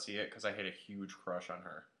kind of want to see it because I had a huge crush on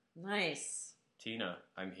her. Nice. Tina,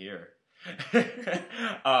 I'm here.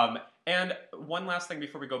 And one last thing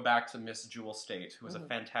before we go back to Miss Jewel Staite, who is a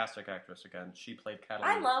fantastic actress again. She played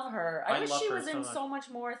Catalina. I love her. I wish she was in so much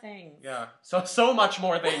more things. Yeah, so much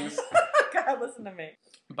more things. God, listen to me.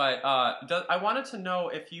 But I wanted to know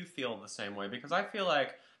if you feel the same way, because I feel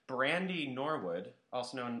like Brandy Norwood,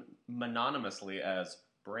 also known mononymously as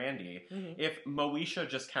Brandy, if Moesha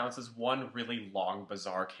just counts as one really long,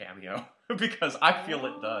 bizarre cameo, because I feel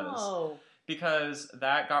it does. Because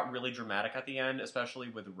that got really dramatic at the end, especially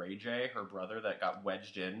with Ray J, her brother, that got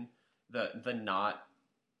wedged in. The not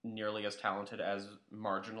nearly as talented as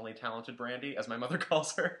marginally talented Brandy, as my mother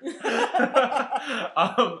calls her.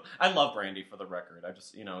 I love Brandy, for the record. I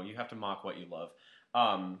just, you have to mock what you love.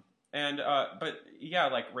 But yeah,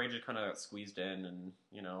 like Ray J kind of squeezed in, and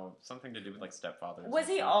something to do with like stepfathers. Was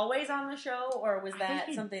he always on the show, or was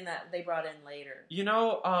that something that they brought in later?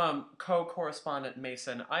 Co-correspondent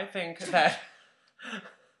Mason, I think that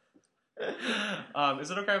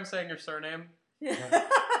is it okay I'm saying your surname? Yeah.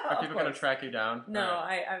 Are people going to track you down? No,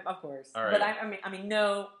 right. I of course. All right. But I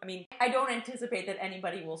mean, I don't anticipate that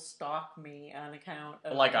anybody will stalk me on account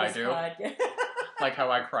of like this I do. Like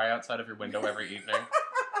how I cry outside of your window every evening.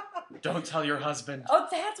 Don't tell your husband. Oh,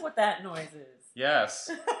 that's what that noise is. Yes.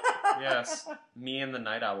 Yes. Me and the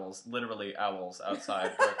night owls. Literally owls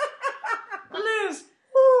outside. Liz!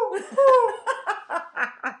 Ooh! Ooh!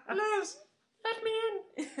 Liz! Let me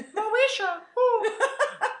in! Moesha! Ooh!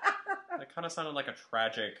 That kind of sounded like a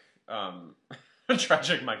tragic,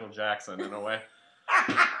 tragic Michael Jackson in a way.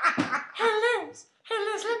 Hey Liz! Hey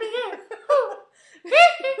Liz, let me in! Ooh!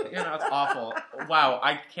 You know, it's awful. Wow,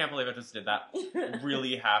 I can't believe I just did that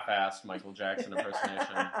really half-assed Michael Jackson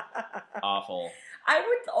impersonation. Awful. I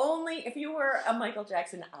would only, if you were a Michael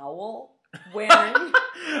Jackson owl wearing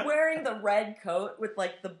the red coat with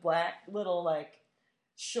like the black little like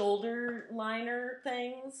shoulder liner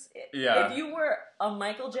things. Yeah. If you were a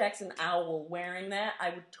Michael Jackson owl wearing that,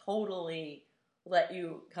 I would totally let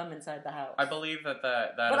you come inside the house. I believe that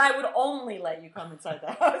But I would only let you come inside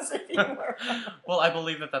the house if you were. Well, I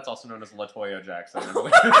believe that that's also known as LaToya Jackson.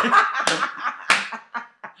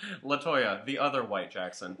 LaToya, the other white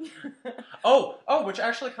Jackson. Oh, which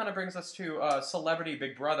actually kind of brings us to Celebrity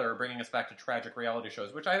Big Brother, bringing us back to tragic reality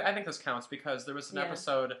shows, which I think this counts because there was an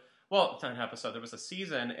episode, well, not an episode, there was a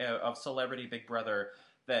season of Celebrity Big Brother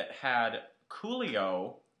that had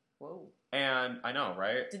Coolio. Whoa. And I know,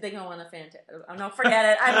 right? Did they go on a fantastic? Oh no, forget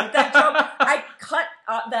it. That joke. I cut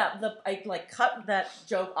cut that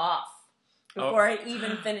joke off before I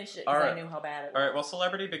even finished it because I knew how bad it was. All right. Well,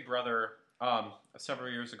 Celebrity Big Brother several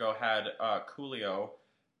years ago had Coolio,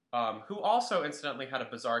 who also incidentally had a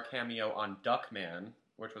bizarre cameo on Duckman,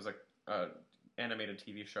 which was a animated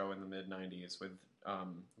TV show in the mid '90s with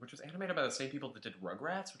which was animated by the same people that did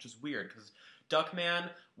Rugrats, which is weird because Duckman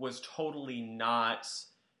was totally not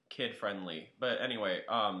kid-friendly. But anyway,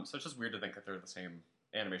 so it's just weird to think that they're the same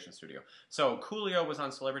animation studio. So Coolio was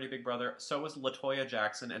on Celebrity Big Brother, so was LaToya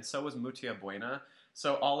Jackson, and so was Mutia Buena.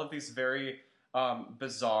 So all of these very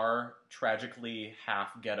bizarre, tragically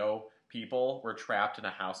half-ghetto people were trapped in a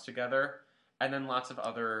house together, and then lots of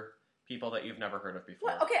other people that you've never heard of before.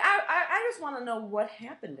 Well, okay, I just want to know what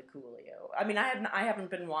happened to Coolio. I mean, I haven't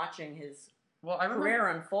been watching his career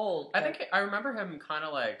unfold. I think I remember him kind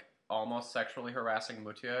of like almost sexually harassing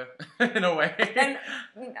Mutia in a way. And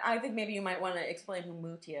I think maybe you might want to explain who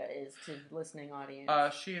Mutia is to the listening audience.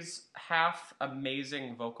 She's half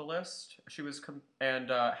amazing vocalist. She was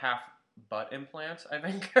half butt implant, I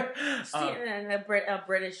think. And a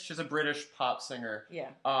British. She's a British pop singer.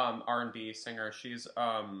 Yeah. R&B singer. She's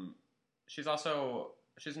known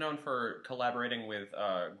for collaborating with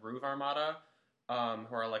Groove Armada,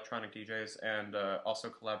 who are electronic DJs, and also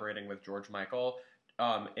collaborating with George Michael.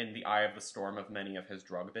 In the eye of the storm of many of his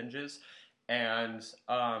drug binges. And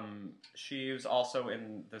she was also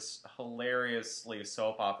in this hilariously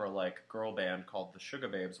soap opera-like girl band called the Sugar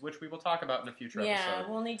Babes, which we will talk about in a future episode. Yeah,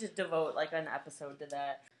 we'll need to devote like an episode to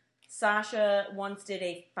that. Sasha once did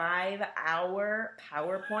a 5-hour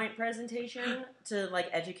PowerPoint presentation to like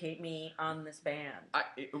educate me on this band. I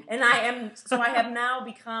have now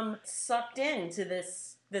become sucked into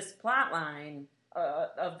this plot line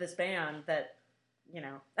of this band that, you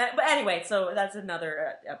know, but anyway, so that's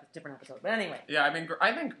another different episode. But anyway, yeah, I mean,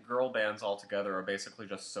 I think girl bands altogether are basically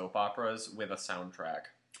just soap operas with a soundtrack.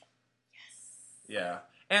 Yes. Yeah,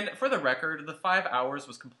 and for the record, the 5 hours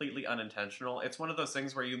was completely unintentional. It's one of those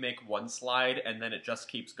things where you make one slide and then it just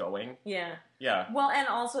keeps going. Yeah. Yeah. Well, and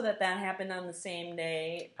also that happened on the same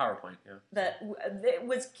day. PowerPoint. Yeah. That it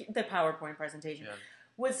was the PowerPoint presentation. Yeah.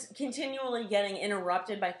 Was continually getting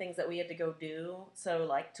interrupted by things that we had to go do. So,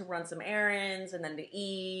 like, to run some errands, and then to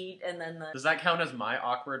eat, and then Does that count as my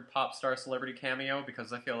awkward pop star celebrity cameo?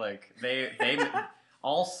 Because I feel like they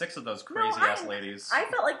all 6 of those crazy-ass ladies. I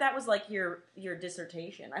felt like that was, like, your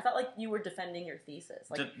dissertation. I felt like you were defending your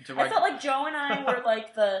thesis. Like, I felt like Joe and I were,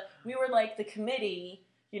 like, the committee,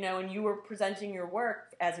 you know, and you were presenting your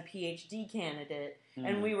work as a PhD candidate.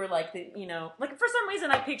 And we were like, like for some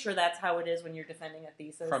reason I picture that's how it is when you're defending a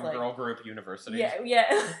thesis. From like, girl group university. Yeah.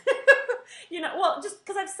 You know, well, just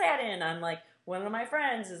because I've sat in, I'm like, one of my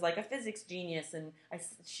friends is like a physics genius, and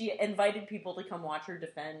she invited people to come watch her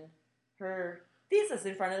defend her thesis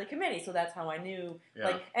in front of the committee. So that's how I knew. Yeah.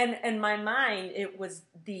 Like, and in my mind, it was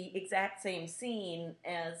the exact same scene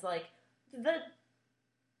as like the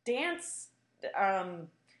dance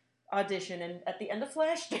audition and at the end of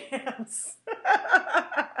Flashdance.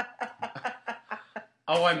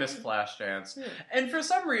 Oh, I miss Flashdance. Yeah. And for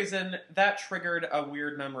some reason, that triggered a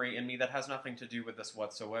weird memory in me that has nothing to do with this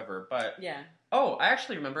whatsoever. But yeah. Oh, I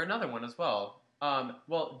actually remember another one as well.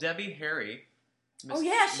 Well, Debbie Harry Oh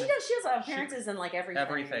yeah, she does. She has appearances in like everything.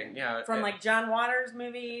 Everything, yeah. From like John Waters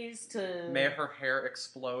movies to May Her Hair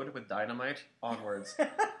Explode with Dynamite onwards.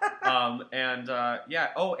 Yeah.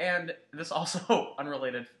 Oh, and this also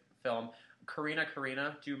unrelated film, Karina.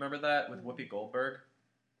 Do you remember that with Whoopi Goldberg?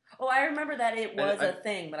 Oh, I remember that it was a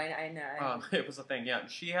thing, but I know. It was a thing, yeah.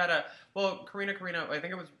 She had Karina. I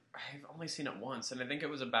think it was. I've only seen it once, and I think it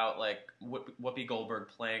was about like Whoopi Goldberg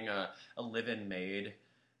playing a live-in maid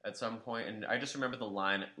at some point, and I just remember the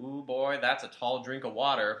line, "Ooh boy, that's a tall drink of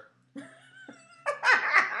water."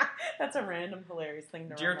 That's a random hilarious thing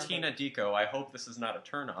to Dear remember. Tina Dico, I hope this is not a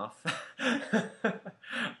turnoff.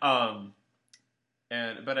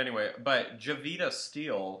 But Jevetta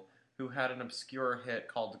Steele, who had an obscure hit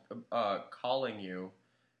called "Calling You,"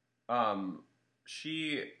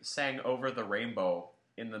 she sang "Over the Rainbow"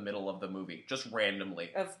 in the middle of the movie, just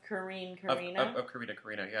randomly. Of Karina? Of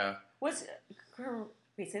Karina, yeah. Wait,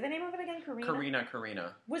 say the name of it again,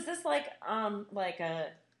 Karina. Was this like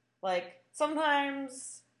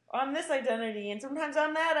sometimes I'm this identity and sometimes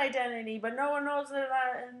I'm that identity, but no one knows that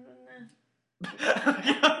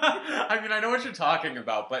I mean, I know what you're talking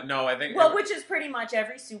about, but no, I think... Well, which is pretty much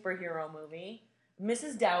every superhero movie.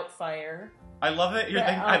 Mrs. Doubtfire. I love that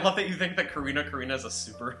you think that Karina is a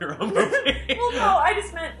superhero movie. Well, no, I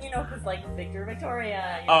just meant, because like Victor,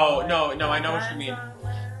 Victoria. No, I know what you mean.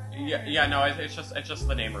 Yeah, no, it's just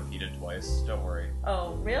the name repeated twice. Don't worry.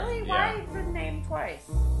 Oh, really? Yeah. Why the name twice?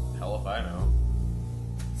 Hell if I know.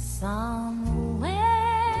 Somewhere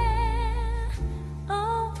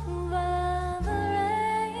over the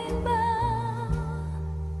rainbow,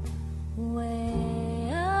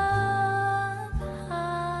 way up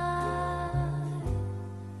high.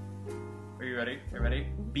 Are you ready?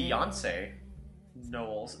 Beyonce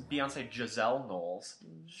Giselle Knowles.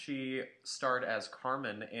 She starred as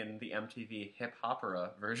Carmen in the MTV hip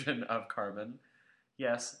opera version of Carmen.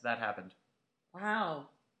 Yes, that happened. Wow.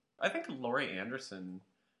 I think Laurie Anderson.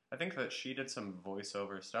 I think that she did some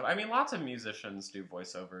voiceover stuff. I mean, lots of musicians do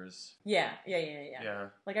voiceovers. Yeah. Yeah.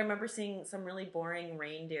 Like, I remember seeing some really boring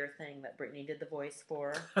reindeer thing that Britney did the voice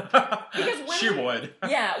for. Because she would.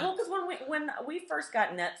 Yeah, well, because when we first got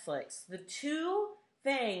Netflix, the two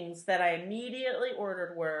things that I immediately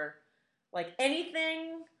ordered were, like,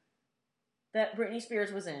 anything that Britney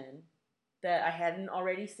Spears was in that I hadn't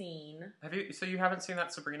already seen. So you haven't seen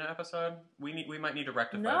that Sabrina episode? We might need to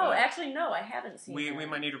rectify No, that. actually, no, I haven't seen that. We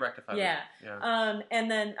might need to rectify that. Yeah. And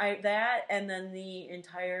then and then the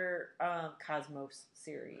entire Cosmos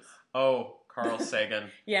series. Oh, Carl Sagan.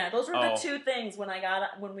 Yeah, those were the two things when we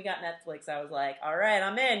got Netflix. I was like, all right,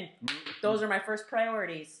 I'm in. Those are my first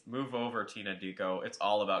priorities. Move over, Tina Dico. It's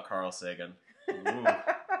all about Carl Sagan. Ooh,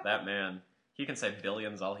 that man. He can say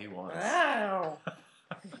billions all he wants. Wow.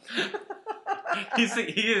 He's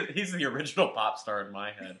the original pop star in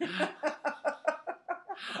my head.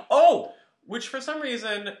 Oh, which for some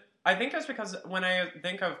reason I think it's because when I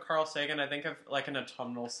think of Carl Sagan, I think of like an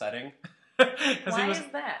autumnal setting. Why is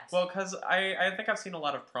that? Well, because I think I've seen a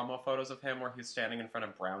lot of promo photos of him where he's standing in front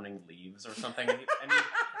of browning leaves or something,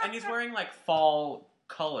 and he's wearing like fall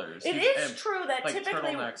colors. It is true that like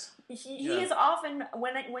typically he is often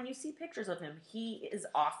when you see pictures of him, he is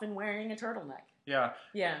often wearing a turtleneck. Yeah.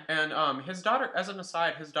 Yeah. And his daughter, as an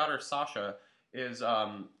aside, his daughter Sasha is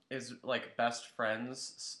like best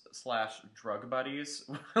friends / drug buddies,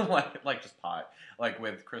 like just pot, like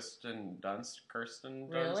with Kirsten Dunst.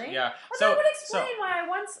 Really? Yeah. Oh, that would explain why I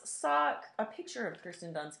once saw a picture of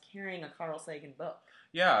Kirsten Dunst carrying a Carl Sagan book.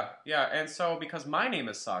 Yeah, and so because my name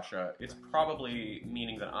is Sasha, it's probably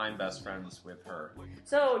meaning that I'm best friends with her.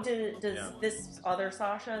 So does this other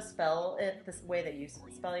Sasha spell it this way that you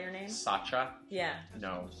spell your name? Sacha? Yeah.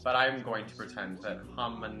 No, but I'm going to pretend that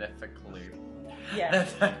homonifically. Yeah.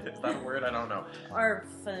 Is that a word? I don't know. Or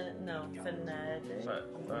phonetic. But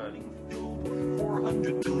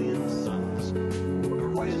 400 billion suns are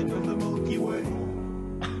rising over the Milky Way.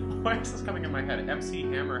 Why is this coming in my head? MC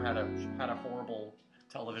Hammer had a horrible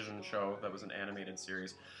television show that was an animated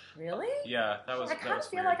series. Really? Yeah, that was. I kind of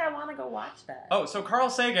feel weird. like I want to go watch that. Oh, so Carl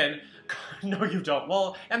Sagan? No, you don't.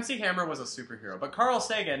 Well, MC Hammer was a superhero, but Carl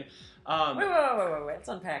Sagan. Wait. Let's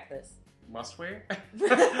unpack this. Must we?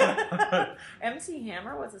 MC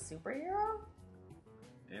Hammer was a superhero?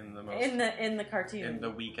 In the cartoon. In the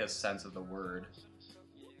weakest sense of the word.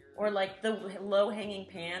 Or like the low-hanging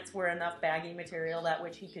pants were enough baggy material that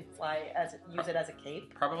which he could use it as a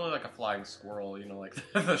cape. Probably like a flying squirrel, like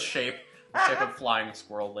the shape of flying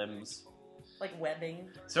squirrel limbs. Like webbing.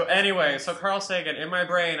 So anyway, Carl Sagan, in my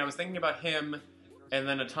brain, I was thinking about him and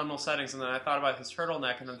then autumnal settings, and then I thought about his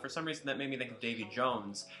turtleneck, and then for some reason that made me think of Davy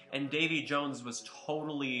Jones. And Davy Jones was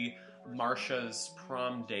totally Marsha's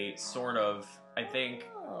prom date, sort of, I think,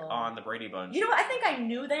 on the Brady Bunch. You know what? I think I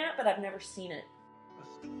knew that, but I've never seen it. A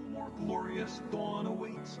still more glorious dawn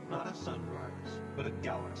awaits, not a sunrise, but a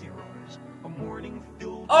galaxy rise. A morning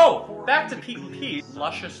filled Oh! Back to Pete and Pete.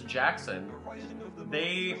 Luscious Jackson.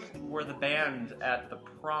 They were the band at the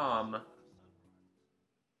prom.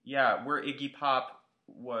 Yeah, where Iggy Pop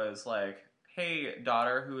was like, hey,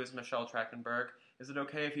 daughter, who is Michelle Trachtenberg, is it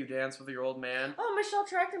okay if you dance with your old man? Oh, Michelle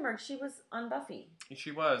Trachtenberg. She was on Buffy.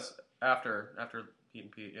 She was after Pete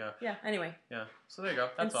and Pete, yeah. Yeah, anyway. Yeah, so there you go.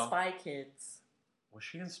 That's all. And Spy Kids. Was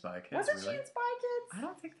she in Spy Kids? Wasn't really? she in Spy Kids? I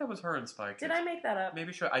don't think that was her in Spy Kids. Did I make that up?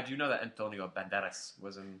 Maybe sure. I do know that Antonio Banderas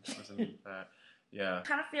was in that. Yeah. I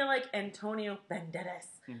kind of feel like Antonio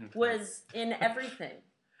Banderas was in everything.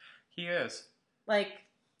 He is. Like...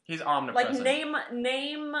 He's omnipresent. Like,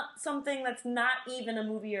 name something that's not even a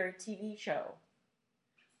movie or a TV show.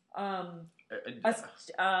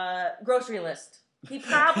 Grocery list. He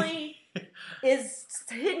probably is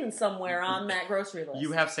hidden somewhere on that grocery list.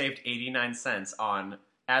 You have saved 89 cents on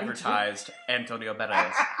advertised Antonio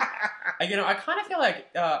Banderas. You know, I kind of feel like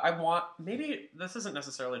maybe this isn't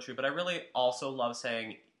necessarily true, but I really also love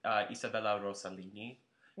saying Isabella Rossellini.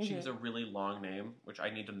 She has a really long name, which I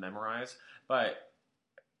need to memorize, but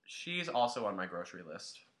she's also on my grocery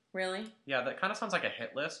list. Really? Yeah, that kind of sounds like a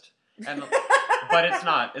hit list. And but it's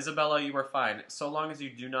not. Isabella, you were fine. So long as you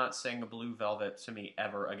do not sing Blue Velvet to me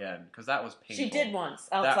ever again. Because that was painful. She did once,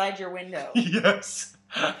 outside your window. Yes.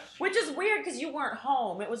 Which is weird because you weren't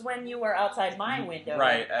home. It was when you were outside my window.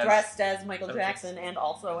 Right. Dressed as Michael Jackson and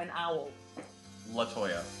also an owl.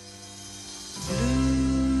 LaToya.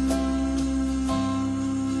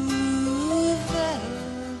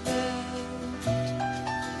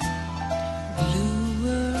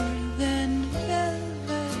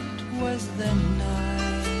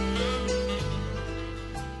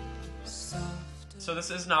 So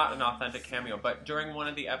this is not an authentic cameo, but during one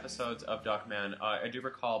of the episodes of Duckman, I do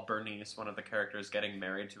recall Bernice, one of the characters, getting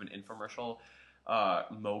married to an infomercial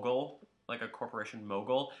mogul, like a corporation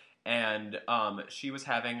mogul, and she was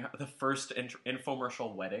having the first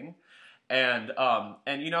infomercial wedding, and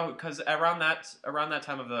you know, because around that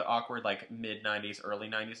time of the awkward like mid '90s, early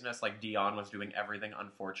 '90s-ness, like Dion was doing everything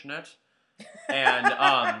unfortunate, and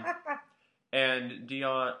and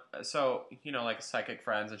Dion, so, you know, like psychic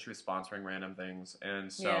friends, and she was sponsoring random things,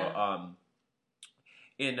 and so,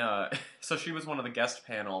 so she was one of the guest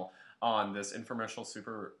panel on this infomercial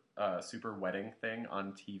super wedding thing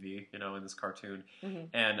on TV, you know, in this cartoon,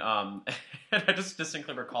 and and I just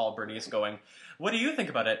distinctly recall Bernice going, "What do you think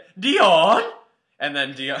about it, Dion?" And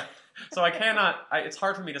then Dion, so it's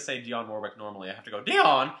hard for me to say Dionne Warwick normally, I have to go,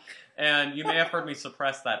 Dion! And you may have heard me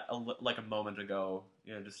suppress that like a moment ago,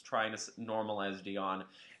 you know, just trying to normalize Dion.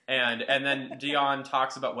 And then Dion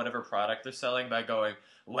talks about whatever product they're selling by going,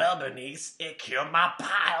 "Well, Bernice, it cured my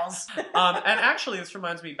piles." And actually, this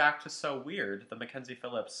reminds me back to So Weird, the Mackenzie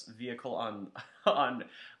Phillips vehicle on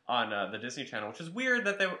the Disney Channel, which is weird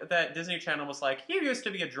that Disney Channel was like, "You used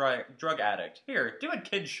to be a drug addict. Here, do a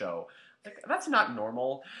kids show." Like, that's not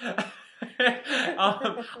normal.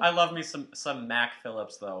 I love me some Mac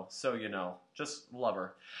Phillips though, so you know, just love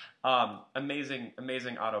her. Amazing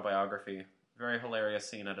autobiography. Very hilarious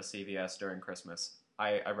scene at a CVS during Christmas.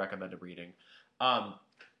 I recommend a reading. There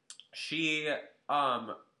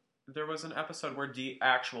was an episode where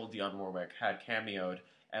actual Dionne Warwick had cameoed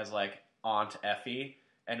as like Aunt Effie,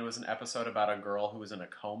 and it was an episode about a girl who was in a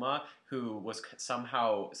coma who was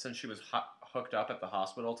somehow, since she was hooked up at the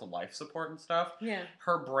hospital to life support and stuff,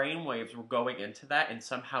 her brain waves were going into that and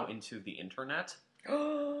somehow into the internet.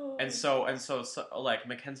 and so like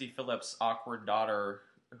Mackenzie Phillips' awkward daughter,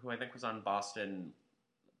 who I think was on Boston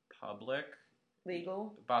Public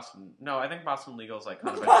Legal. I think Boston Legal is like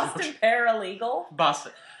kind of Boston Paralegal.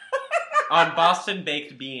 On Boston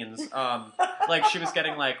Baked Beans, like she was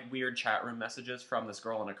getting like weird chat room messages from this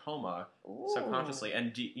girl in a coma subconsciously,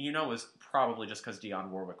 and you know, it was probably just because Dionne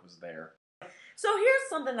Warwick was there. So here's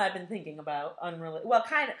something I've been thinking about, well,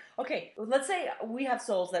 kind of, okay, let's say we have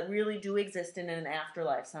souls that really do exist in an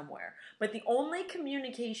afterlife somewhere, but the only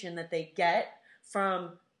communication that they get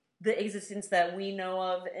from the existence that we know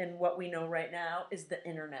of and what we know right now is the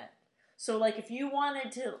internet. So, like, if you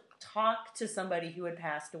wanted to talk to somebody who had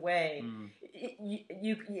passed away,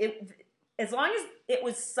 as long as it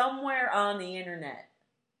was somewhere on the internet,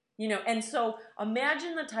 you know, and so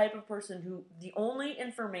imagine the type of person who the only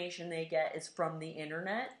information they get is from the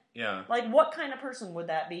internet. Yeah. Like, what kind of person would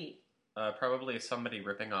that be? Probably somebody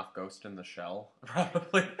ripping off Ghost in the Shell,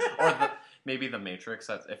 probably. Or maybe The Matrix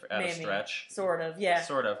at a stretch. Sort of, yeah.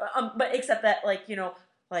 Sort of. But except that, like, you know,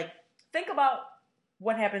 like, think about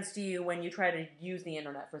what happens to you when you try to use the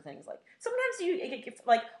internet for things like sometimes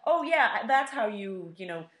like, oh yeah, that's how you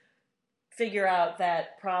figure out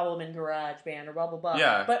that problem in GarageBand or blah blah blah.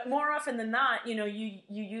 Yeah. But more often than not, you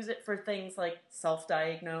use it for things like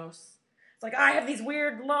self-diagnose. It's like, I have these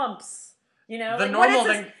weird lumps. The like, normal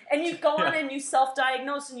thing, and you go on and you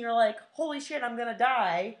self-diagnose, and you're like, holy shit, I'm gonna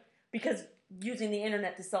die, because using the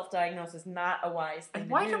internet to self-diagnose is not a wise thing.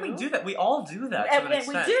 Why do. can we do that? We all do that to an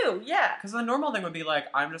extent. We do, yeah. Because the normal thing would be like,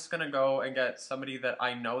 I'm just gonna go and get somebody that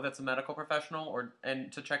I know that's a medical professional,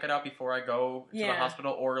 and to check it out before I go to the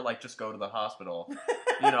hospital, or like just go to the hospital.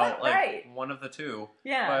 Like right. One of the two.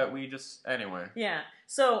 Yeah. But we just anyway. Yeah.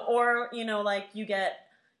 So, or like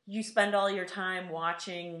you spend all your time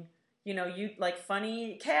watching, you like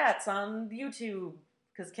funny cats on YouTube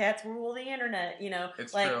because cats rule the internet.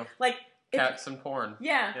 It's like, true. Like. Cats and porn.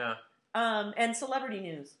 Yeah. Yeah. And celebrity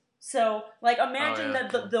news. So, like, imagine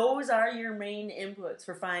that those are your main inputs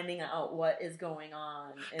for finding out what is going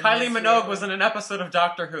on. Kylie Minogue was in an episode of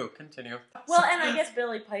Doctor Who. Continue. Well, and I guess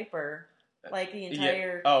Billie Piper, like the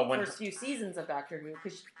entire first few seasons of Doctor Who,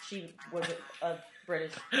 because she was a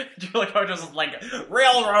British. Do you like how it just like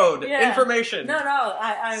railroad information? No,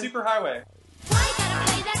 I superhighway. Why gotta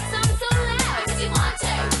play that song so loud? Because you want to.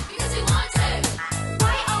 Because you want to.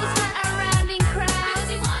 Why always run around in crowds?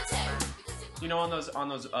 Because you want to. On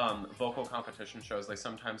those vocal competition shows, they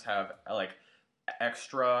sometimes have like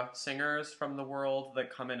extra singers from the world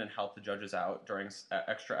that come in and help the judges out during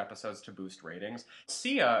extra episodes to boost ratings.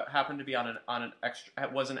 Sia happened to be on an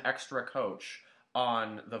extra coach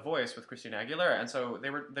on The Voice with Christina Aguilera, and so they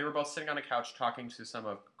were both sitting on a couch talking to some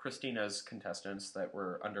of Christina's contestants that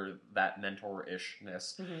were under that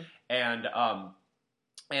mentor-ishness, and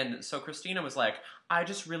so Christina was like, I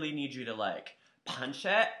just really need you to like punch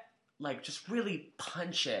it, like just really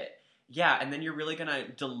punch it, yeah, and then you're really gonna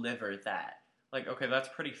deliver that. Like, okay, that's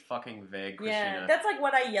pretty fucking vague, Christina. Yeah, that's like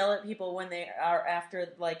what I yell at people when they are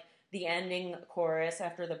after like the ending chorus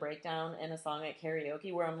after the breakdown in a song at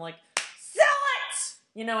karaoke, where I'm like, sell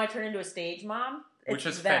it! I turn into a stage mom. Which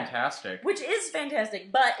is fantastic. Which is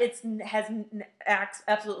fantastic, but has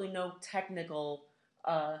absolutely no technical,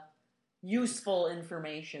 useful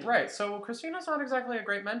information. Right, so Christina's not exactly a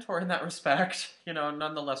great mentor in that respect.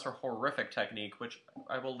 Nonetheless, her horrific technique, which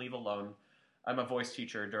I will leave alone. I'm a voice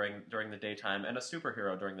teacher during the daytime and a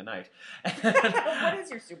superhero during the night. What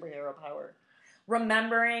is your superhero power?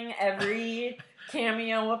 Remembering every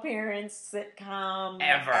cameo appearance, sitcom,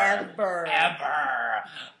 ever.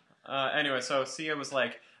 Anyway, so Sia was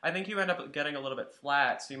like, I think you end up getting a little bit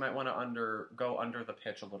flat, so you might want to go under the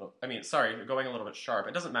pitch a little. Going a little bit sharp.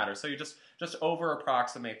 It doesn't matter. So you just over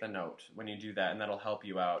approximate the note when you do that, and that'll help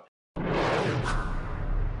you out.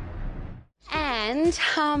 And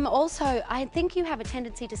also, I think you have a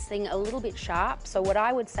tendency to sing a little bit sharp. So what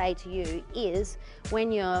I would say to you is,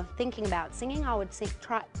 when you're thinking about singing, I would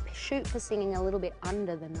shoot for singing a little bit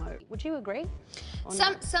under the note. Would you agree?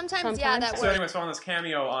 Sometimes, yeah, that works. So anyway, on this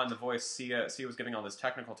cameo on The Voice, Sia was giving all these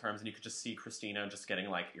technical terms, and you could just see Christina just getting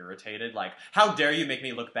like irritated, like, how dare you make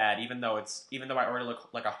me look bad, even though I already look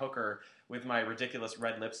like a hooker with my ridiculous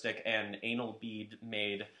red lipstick and anal bead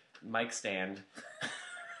made mic stand.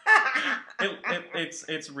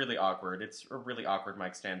 It's really awkward. It's a really awkward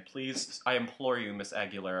mic stand. Please, I implore you, Miss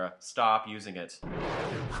Aguilera, stop using it.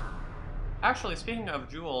 Actually, speaking of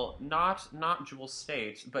Jewel, not Jewel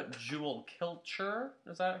Staite, but Jewel Kilcher.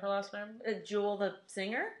 Is that her last name? Jewel the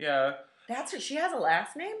singer? Yeah. That's her. She has a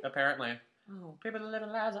last name? Apparently. Oh. People living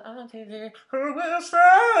lives on TV. Who will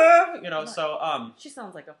serve? So she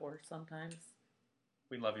sounds like a horse sometimes.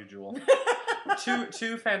 We love you, Jewel.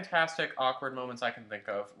 Two fantastic awkward moments I can think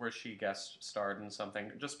of where she guest starred in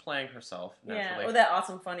something, just playing herself naturally. Yeah, or that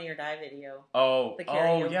awesome Funny or Die video. Oh, the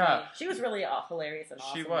karaoke. Yeah. She was really hilarious and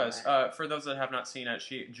awesome. She was. For those that have not seen it,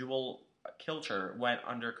 Jewel Kilcher went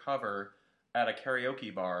undercover at a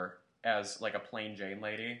karaoke bar as like a plain Jane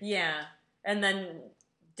lady. Yeah, and then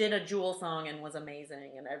did a Jewel song and was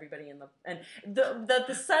amazing, and everybody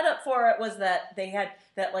the setup for it was that they had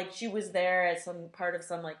that like she was there as some part of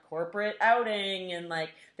some like corporate outing, and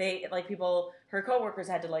like her coworkers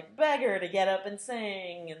had to like beg her to get up and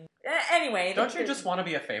sing, and anyway. Don't you just want to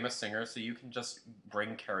be a famous singer so you can just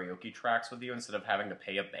bring karaoke tracks with you instead of having to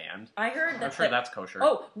pay a band? I heard that. I'm sure that's kosher.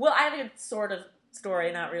 Oh well, I have a sort of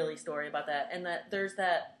story, not really story about that, and that there's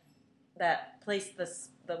that place,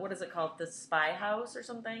 what is it called? The Spy House or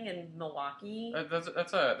something in Milwaukee. That's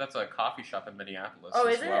a coffee shop in Minneapolis. Oh,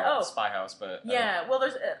 is it? Well. Oh, Spy House, but yeah. Well,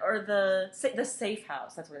 there's the Safe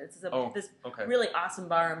House. That's what it is. It's this really awesome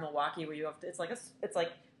bar in Milwaukee where you have to, it's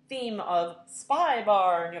like theme of Spy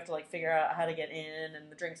Bar, and you have to like figure out how to get in,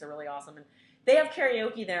 and the drinks are really awesome. And they have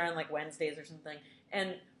karaoke there on like Wednesdays or something.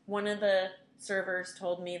 And one of the servers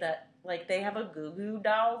told me that like they have a Goo Goo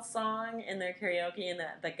Dolls song in their karaoke, and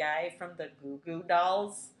that the guy from the Goo Goo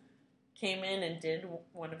Dolls came in and did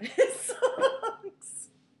one of his songs.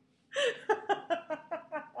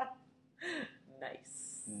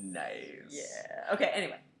 Nice. Yeah. Okay.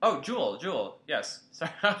 Anyway. Oh, Jewel. Yes.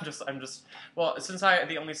 Sorry. I'm just. Well,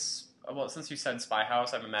 since you said Spy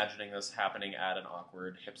House, I'm imagining this happening at an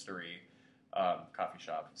awkward hipstery coffee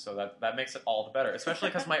shop. So that makes it all the better. Especially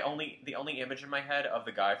because the only image in my head of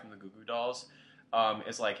the guy from the Goo Goo Dolls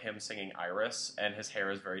is like him singing Iris, and his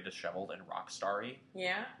hair is very disheveled and rock starry.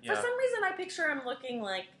 Yeah. Yeah. For some reason, I picture him looking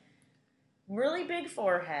like really big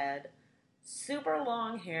forehead, super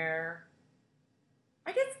long hair.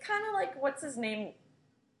 I guess kind of like, what's his name?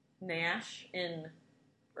 Nash in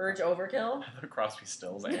Urge Overkill? Crosby,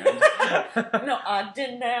 Stills, and... No,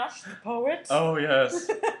 Ogden Nash, the poet. Oh, yes.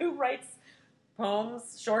 Who writes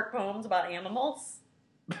short poems about animals.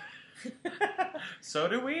 So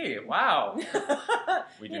do we. Wow.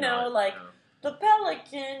 We do not, like, no. The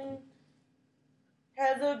pelican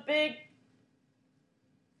has a big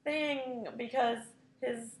thing because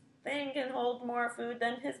his thing can hold more food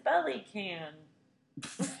than his belly can.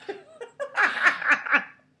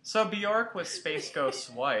 So Bjork was Space Ghost's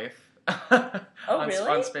wife. Oh, really?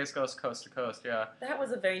 On Space Ghost Coast to Coast, yeah. That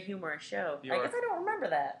was a very humorous show. Bjork. I guess I don't remember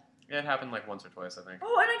that. It happened like once or twice, I think.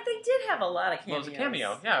 Oh, and they did have a lot of cameos. Well, it was a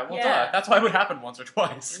cameo. Yeah, well, Yeah. duh. That's why it would happen once or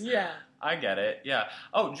twice. Yeah. I get it, yeah.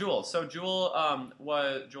 Oh, Jewel. So Jewel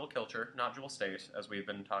was Jewel Kilcher, not Jewel Staite, as we've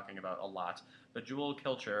been talking about a lot. But Jewel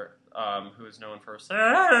Kilcher, who is known for your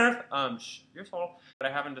soul. What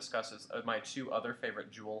I haven't discussed is my two other favorite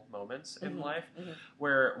Jewel moments in life,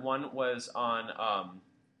 where one was on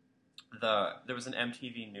there was an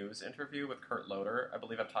MTV News interview with Kurt Loder. I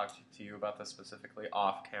believe I've talked to you about this specifically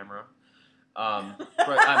off camera. But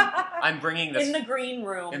I'm bringing this in the green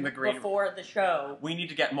room before the show. We need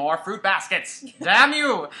to get more fruit baskets. Damn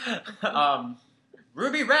you!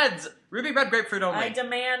 Ruby red grapefruit only. I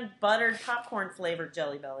demand buttered popcorn flavored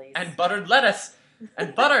Jelly Bellies and buttered lettuce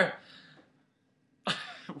and butter.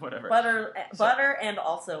 Whatever. Butter and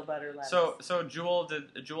also butter lettuce. So Jewel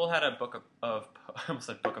had a book of I almost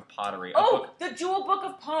said book of pottery. The Jewel Book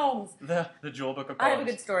of Poems. The Jewel Book of Poems. I have a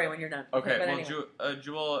good story when you're done. Okay, but well, anyway.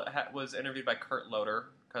 Jewel was interviewed by Kurt Loder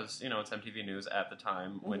because it's MTV News at the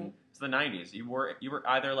time when it's the 90s. You were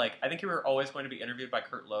either like, I think you were always going to be interviewed by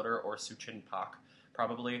Kurt Loder or Suchin Pak.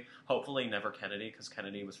 Probably, hopefully never Kennedy, because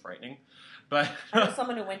Kennedy was frightening. But I know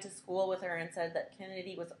someone who went to school with her and said that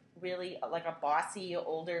Kennedy was really like a bossy,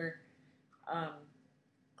 older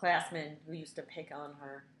classman who used to pick on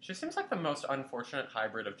her. She seems like the most unfortunate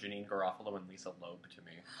hybrid of Janine Garofalo and Lisa Loeb to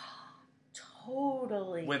me.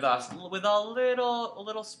 Totally. With a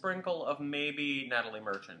little sprinkle of maybe Natalie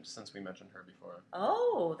Merchant, since we mentioned her before.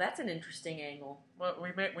 Oh, that's an interesting angle. Well,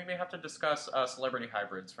 we may have to discuss celebrity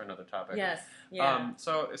hybrids for another topic. Yes. Yeah.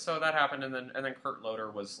 So that happened, and then Kurt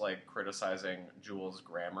Loder was like criticizing Jewel's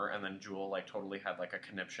grammar, and then Jewel like totally had like a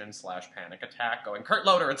conniption / panic attack, going, "Kurt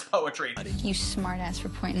Loder, it's poetry." You smartass for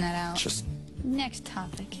pointing that out. Just next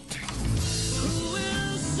topic.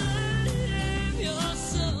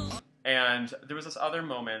 And there was this other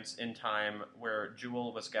moment in time where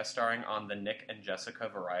Jewel was guest starring on the Nick and Jessica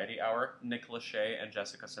Variety Hour. Nick Lachey and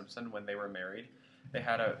Jessica Simpson, when they were married, they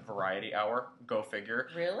had a variety hour. Go figure.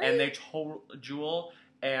 Really? And they told Jewel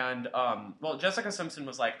and Jessica Simpson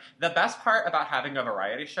was like, the best part about having a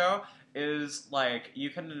variety show is like you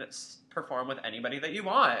can perform with anybody that you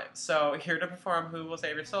want. So here to perform "Who Will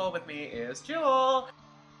Save Your Soul" with me is Jewel.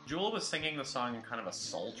 Jewel was singing the song in kind of a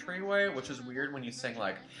sultry way, which is weird when you sing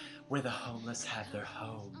like, "Where the homeless have their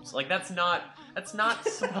homes." Like that's not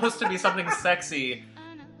supposed to be something sexy.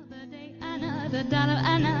 Another dollar,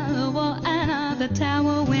 another war, another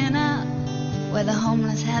tower went up. Where the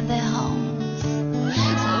homeless had their homes. So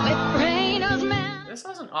it rained of man. This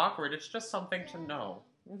wasn't awkward. It's just something to know.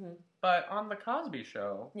 Mm-hmm. But on the Cosby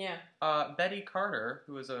Show, yeah, Betty Carter,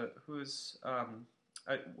 who was a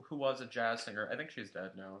jazz singer. I think she's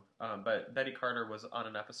dead now. But Betty Carter was on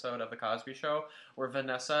an episode of The Cosby Show where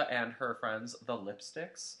Vanessa and her friends, the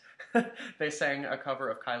Lipsticks, they sang a cover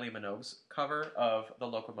of Kylie Minogue's cover of The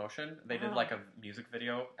Locomotion. They did like a music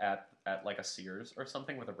video at like a Sears or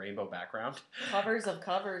something with a rainbow background. Covers of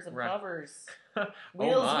covers of covers. Oh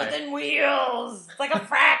Wheels my. within wheels. It's like a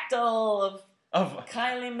fractal of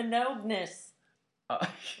Kylie Minogue-ness.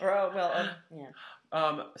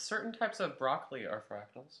 Yeah. Certain types of broccoli are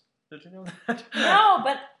fractals. Did you know that? No,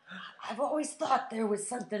 but I've always thought there was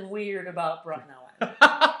something weird about broccoli.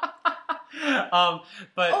 But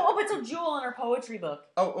but so Jewel in her poetry book.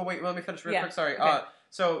 Oh wait, let me finish real quick. Sorry. Okay.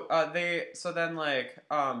 So then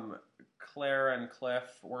Claire and Cliff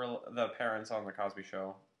were the parents on the Cosby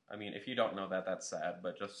Show. I mean, if you don't know that, that's sad.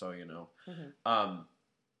 But just so you know,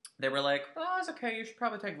 they were like, "Oh, it's okay. You should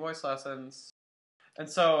probably take voice lessons." And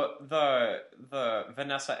so the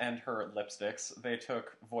Vanessa and her lipsticks, they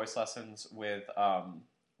took voice lessons with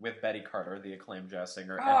Betty Carter, the acclaimed jazz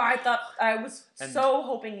singer. Oh, I was so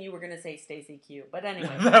hoping you were going to say Stacey Q, but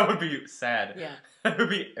anyway. That would be sad. Yeah.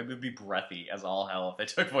 It would be breathy as all hell if they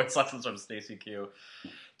took voice lessons from Stacey Q.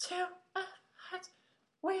 To a heart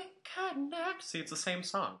we connect. See, it's the same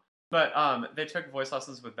song. But they took voice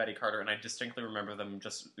lessons with Betty Carter, and I distinctly remember them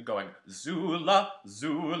just going Zula,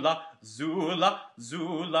 Zula, Zula,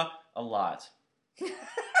 Zula a lot.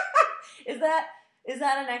 Is that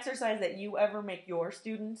an exercise that you ever make your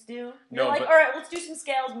students do? You're No, like, but- all right, let's do some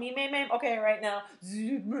scales. Me, me, me. Okay, right now.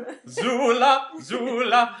 Zula,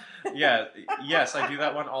 Zula. Yeah, yes, I do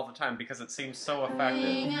that one all the time because it seems so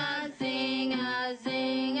effective.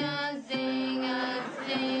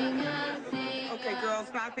 Okay, girls,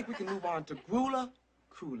 now I think we can move on to Grula,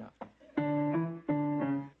 Krula.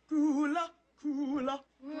 Grula, Krula.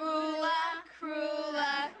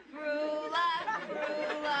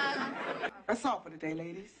 That's all for today,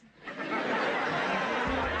 ladies.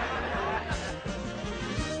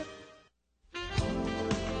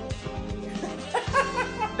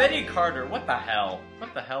 Betty Carter, what the hell?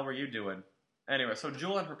 What the hell were you doing? Anyway, so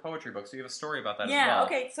Jewel and her poetry book, so you have a story about that as well. Yeah,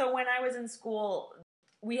 okay, so when I was in school,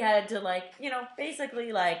 we had to,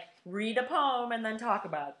 basically, read a poem and then talk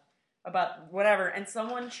about whatever. And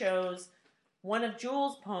someone chose one of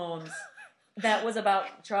Jewel's poems that was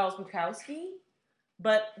about Charles Bukowski,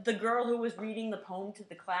 but the girl who was reading the poem to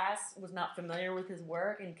the class was not familiar with his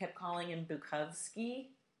work and kept calling him Bukowski.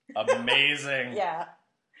 Amazing. Yeah.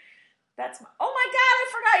 Oh my god, I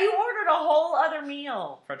forgot you ordered a whole other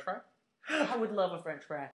meal. French fry? I would love a French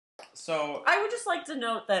fry. So I would just like to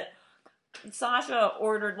note that Sasha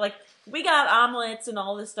ordered, we got omelets and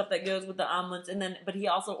all this stuff that goes with the omelets, but he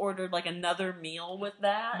also ordered, another meal with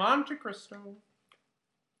that. Monte Cristo.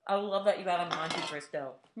 I love that you got a Monte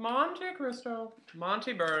Cristo. Monte Cristo.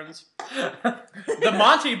 Monty Burns. The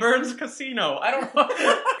Monty Burns Casino. I don't know.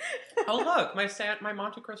 Oh, look. My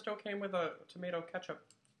Monte Cristo came with a tomato ketchup.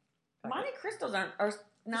 Monte Cristos are It's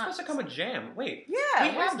not... supposed to come with jam. Wait. Yeah,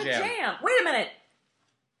 we where's have the jam. jam? Wait a minute.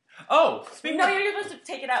 Oh, speaking No, of... you're supposed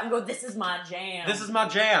to take it out and go, this is my jam. This is my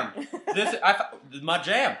jam. This is my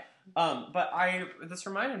jam. But this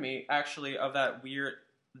reminded me, actually, of that weird...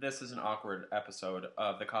 This is an awkward episode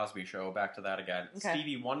of The Cosby Show. Back to that again. Okay.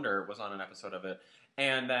 Stevie Wonder was on an episode of it.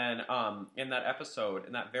 And then in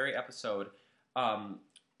that very episode,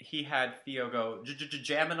 he had Theo go,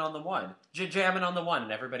 jamming on the one. Jamming on the one.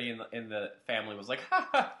 And everybody in the family was like, ha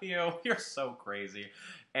ha, Theo, you're so crazy.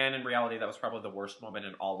 And in reality, that was probably the worst moment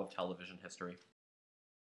in all of television history.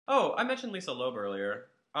 Oh, I mentioned Lisa Loeb earlier.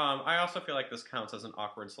 I also feel like this counts as an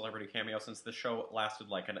awkward celebrity cameo since the show lasted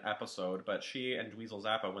an episode, but she and Dweezil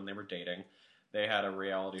Zappa, when they were dating, they had a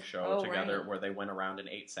reality show together right. where they went around and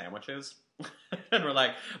ate sandwiches. And we're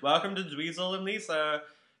like, welcome to Dweezil and Lisa.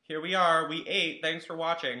 Here we are. We ate. Thanks for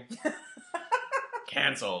watching.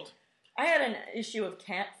 Cancelled. I had an issue of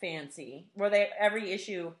Cat Fancy where every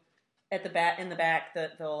issue in the back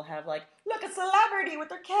that they'll have look, a celebrity with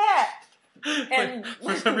their cat. And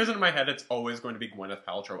for some reason in my head, it's always going to be Gwyneth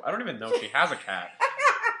Paltrow. I don't even know she has a cat.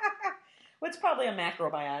 Well, it's probably a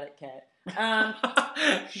macrobiotic cat.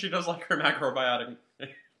 She does like her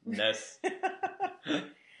macrobiotic-ness.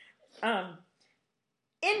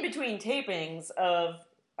 In between tapings of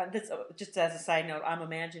this, just as a side note, I'm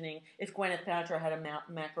imagining if Gwyneth Paltrow had a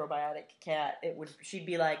macrobiotic cat, she'd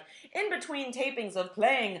be like, in between tapings of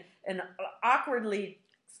playing an awkwardly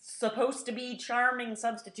supposed to be charming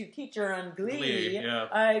substitute teacher on Glee, yeah.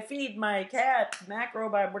 I feed my cat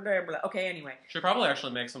macrobiotic. Okay, anyway. She probably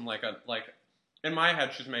actually makes him in my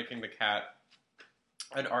head, she's making the cat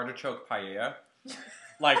an artichoke paella.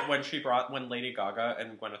 When Lady Gaga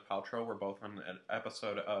and Gwyneth Paltrow were both on an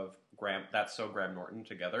episode of That's So Graham Norton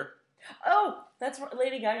together. Oh, that's what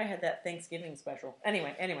Lady Gaga had that Thanksgiving special.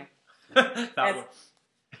 Anyway. Wait, let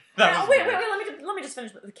me just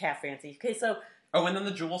finish the Cat Fancy. Okay, so... Oh, and then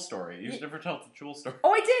the Jewel story. You never tell the Jewel story.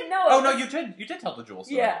 Oh, I did. No. Oh, no, you did. You did tell the Jewel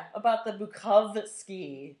story. Yeah, about the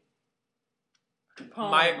Bukowski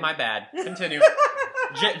poem. My bad. Continue.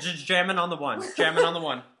 Jamming on the one. Jamming on the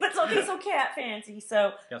one. But so Cat Fancy.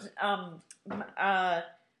 So, yes.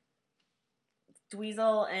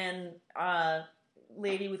 Dweezil and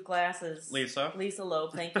lady with glasses, Lisa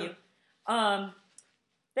Loeb. Thank you.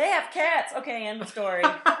 They have cats. Okay, end of story.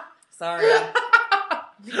 Sorry.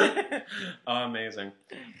 Amazing.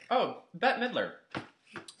 Oh, Bette Midler.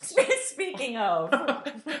 Speaking of.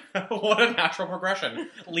 What a natural progression.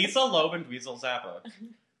 Lisa Loeb and Dweezil Zappa.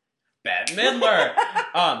 Bette Midler.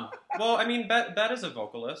 Well, I mean, Bette is a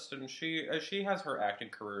vocalist, and she has her acting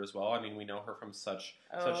career as well. I mean, we know her from such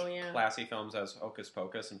classy films as Hocus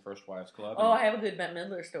Pocus and First Wives Club. Oh, I have a good Bette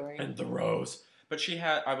Midler story. And The Rose. But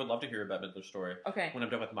I would love to hear a Bette Midler story. Okay. When I'm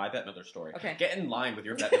done with my Bette Midler story. Okay. Get in line with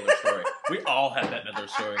your Bette Midler story. We all have Bette Midler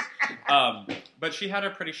stories. But she had a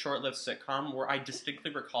pretty short-lived sitcom where I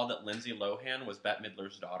distinctly recall that Lindsay Lohan was Bette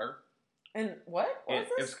Midler's daughter. And what? What was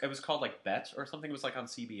this? It was called like Bet or something. It was like on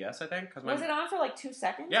CBS, I think. Was it on for like 2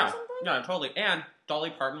 seconds or something? Yeah, totally. And Dolly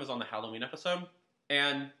Parton was on the Halloween episode.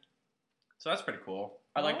 And so that's pretty cool.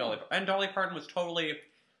 I like Dolly Parton. And Dolly Parton was totally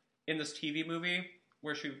in this TV movie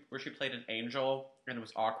where she played an angel, and it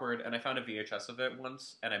was awkward, and I found a VHS of it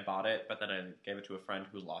once, and I bought it, but then I gave it to a friend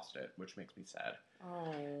who lost it, which makes me sad.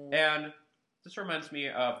 Oh. And this reminds me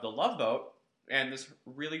of The Love Boat, and this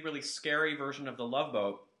really, really scary version of The Love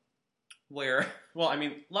Boat, where, well, I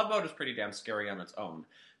mean, Love Boat is pretty damn scary on its own,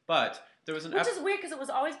 but there was an Which is weird, because it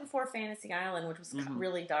was always before Fantasy Island, which was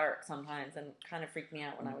really dark sometimes, and kind of freaked me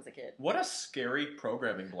out when I was a kid. What a scary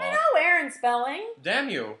programming block. I know, Aaron Spelling.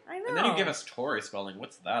 Damn you. I know. And then you give us Tori Spelling.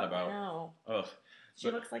 What's that about? I know. Ugh.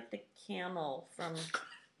 She looks like the camel from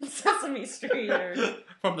Sesame Street. Or...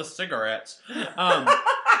 From the cigarettes.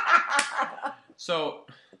 So,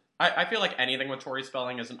 I feel like anything with Tori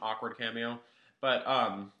Spelling is an awkward cameo, but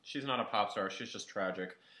she's not a pop star. She's just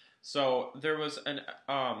tragic. So, there was an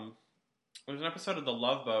episode of The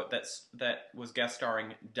Love Boat that was guest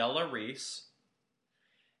starring Della Reese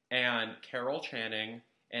and Carol Channing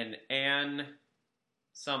and Anne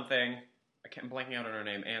something. I'm blanking out on her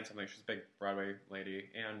name. Anne something. She's a big Broadway lady.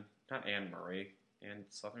 Not Anne Murray. Anne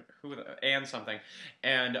something. Anne something.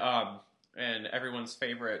 And everyone's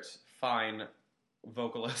favorite fine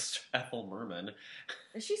vocalist Ethel Merman.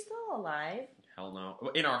 Is she still alive? Hell no.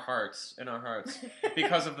 In our hearts.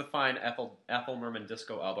 Because of the fine Ethel Merman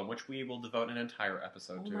disco album, which we will devote an entire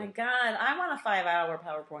episode to. Oh my god, I want a 5-hour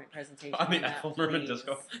PowerPoint presentation on the Ethel Merman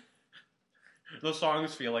disco. Those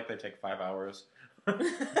songs feel like they take 5 hours.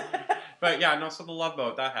 But yeah, no, so The Love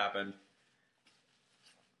Boat, that happened.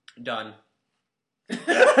 Done.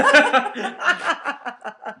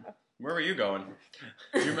 Where were you going?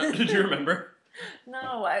 Did you remember?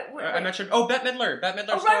 No, I mentioned. Oh, Bette Midler. Bette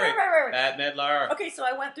Midler story. Right. Bette Midler. Okay, so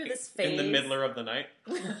I went through this phase. In the middler of the night.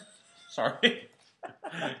 Sorry.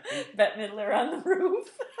 Bette Midler on the roof.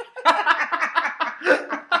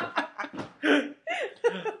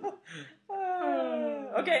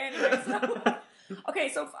 Okay, anyway,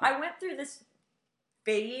 so I went through this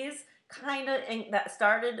phase, kind of, that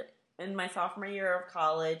started in my sophomore year of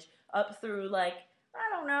college, up through, like, I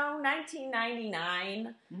don't know,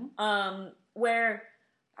 1999, where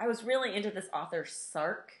I was really into this author,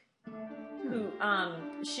 Sark, who,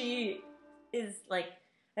 she is, like,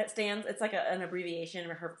 it's like an abbreviation.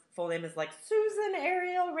 Her full name is, like, Susan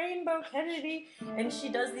Ariel Rainbow Kennedy, and she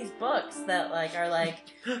does these books that, like, are, like,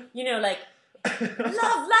 you know, like,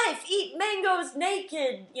 love life, eat mangoes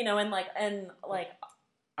naked, you know, and like.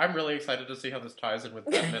 I'm really excited to see how this ties in with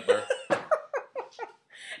Bette Midler.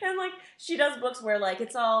 And like, she does books where like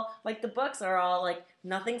it's all like the books are all like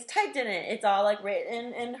nothing's typed in it. It's all like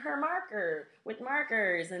written in her marker with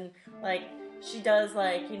markers, and like she does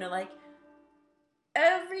like, you know, like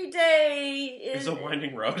every day is a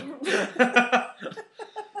winding road.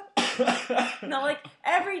 No, like,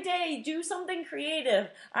 every day, do something creative.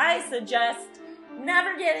 I suggest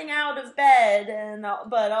never getting out of bed,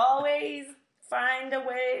 but always find a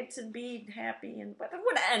way to be happy. And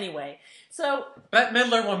anyway, so... Bette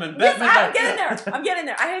Midler woman, Bette Midler. I'm getting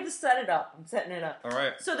there. I had to set it up. I'm setting it up. All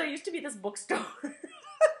right. So there used to be this bookstore.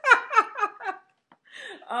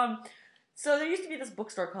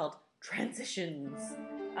 Called Transitions.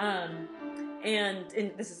 And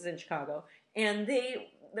this is in Chicago. And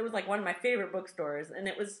there was like one of my favorite bookstores, and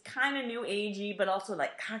it was kind of new agey, but also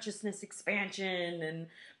like consciousness expansion,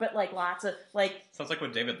 but like lots of like. Sounds like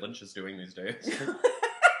what David Lynch is doing these days.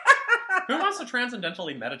 Who wants to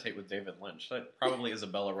transcendentally meditate with David Lynch? That probably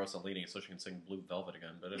Isabella Rossellini, so she can sing Blue Velvet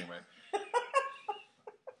again. But anyway,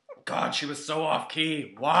 God, she was so off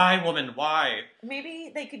key. Why, woman? Why? Maybe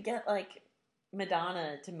they could get like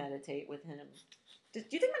Madonna to meditate with him. Do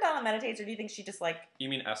you think Madonna meditates, or do you think she just like... You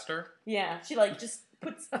mean Esther? Yeah, she like just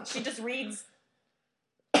she just reads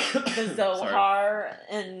the Zohar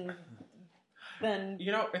and then...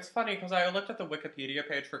 You know, it's funny, because I looked at the Wikipedia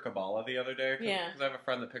page for Kabbalah the other day, because I have a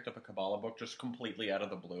friend that picked up a Kabbalah book just completely out of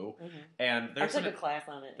the blue, and there's I took a class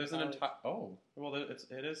on it. There's an entire... Oh, well,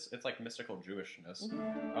 it's like mystical Jewishness.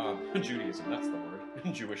 Judaism, that's the word.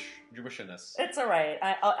 Jewishness. It's alright.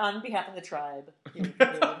 On behalf of the tribe.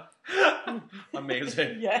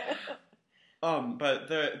 Amazing. Yeah. But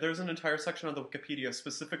there's an entire section of the Wikipedia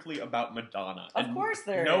specifically about Madonna. Of course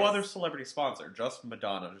there No is. other celebrity sponsor, just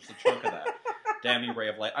Madonna. Just a chunk of that. Damn you, Ray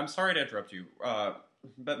of Light. I'm sorry to interrupt you.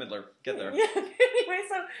 Bette Midler, get there. Yeah.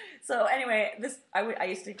 Anyway, I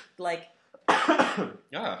used to like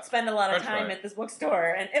spend a lot of time at this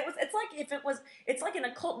bookstore, and it's like an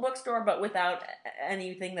occult bookstore, but without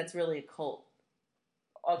anything that's really occult.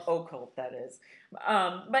 That is,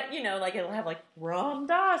 but you know, like it'll have like Ram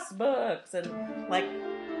Dass books and like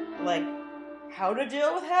how to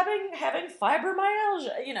deal with having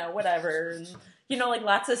fibromyalgia, you know, whatever, and, you know, like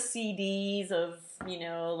lots of CDs of, you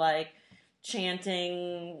know, like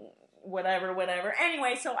chanting whatever.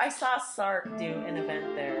 Anyway, so I saw Sark do an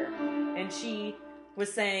event there, and she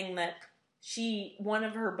was saying that one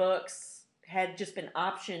of her books had just been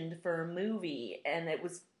optioned for a movie, and it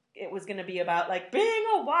was going to be about like being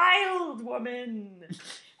a wild woman,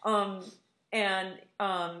 and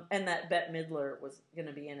that Bette Midler was going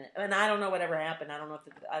to be in it. And I don't know whatever happened. I don't know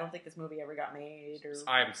I don't think this movie ever got made. Or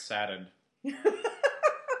I'm saddened.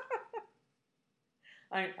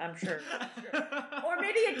 I'm sure. Or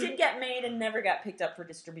maybe it did get made and never got picked up for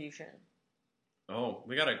distribution. Oh,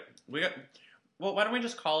 we got. Well, why don't we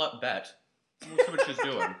just call up Bette? We'll see what she's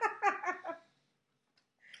doing.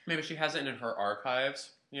 Maybe she has it in her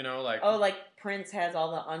archives. You know, like... Oh, like Prince has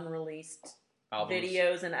all the unreleased albums.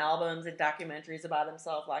 Videos and albums and documentaries about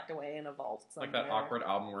himself locked away in a vault somewhere. Like that awkward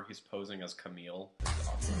album where he's posing as Camille.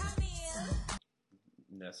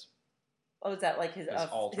 Ness. Oh, is that like his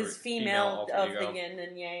female of the yin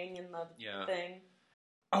and yang and the thing?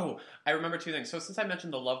 Oh, I remember two things. So since I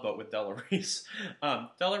mentioned the Love Boat with Della Reese,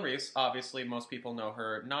 Della Reese, obviously most people know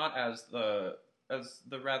her not as the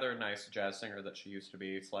rather nice jazz singer that she used to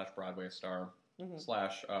be / Broadway star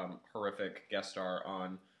 / horrific guest star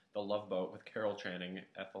on The Love Boat with Carol Channing,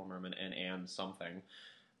 Ethel Merman, and Anne something.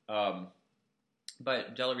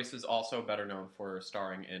 But Della Reese is also better known for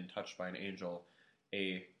starring in Touched by an Angel,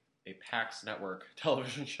 a PAX network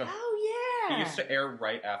television show. Oh, yeah! It used to air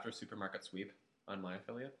right after Supermarket Sweep on my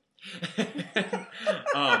affiliate. Do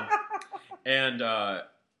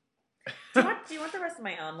you want the rest of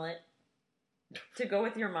my omelet to go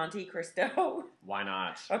with your Monte Cristo? Why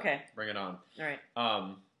not? Okay. Bring it on. All right.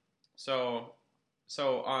 So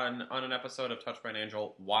on an episode of Touched by an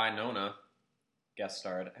Angel, Winona guest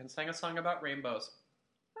starred and sang a song about rainbows.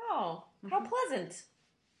 Oh, how pleasant.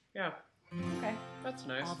 Yeah. Okay. That's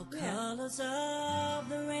nice. All the colors of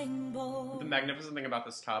the rainbow. The magnificent thing about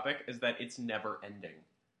this topic is that it's never ending.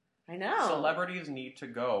 I know. Celebrities need to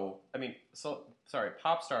go...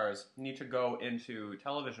 pop stars need to go into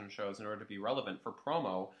television shows in order to be relevant for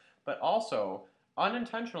promo, but also,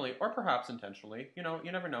 unintentionally, or perhaps intentionally, you know,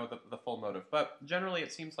 you never know the full motive, but generally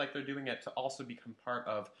it seems like they're doing it to also become part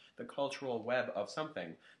of the cultural web of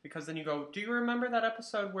something. Because then you go, do you remember that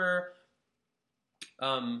episode where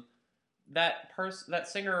that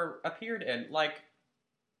singer appeared in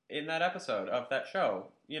that episode of that show?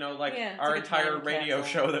 You know, like our entire radio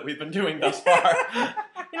show that we've been doing thus far.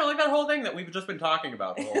 You know, like that whole thing that we've just been talking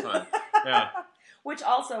about the whole time. Yeah. Which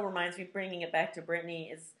also reminds me, bringing it back to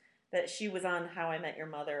Britney, is that she was on How I Met Your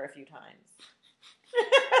Mother a few times.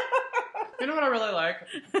 You know what I really like?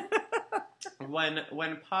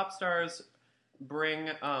 When pop stars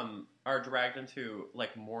are dragged into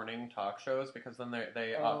like morning talk shows, because then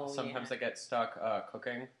they sometimes they get stuck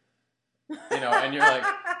cooking. You know, and you're like,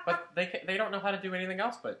 but they don't know how to do anything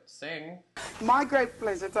else but sing. My great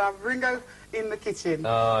pleasure to have Ringo in the kitchen.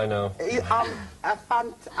 Oh, I know. I'm a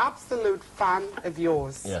absolute fan of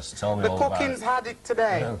yours. Yes, tell me the all about it. The cooking's had it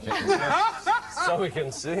today. Okay. So we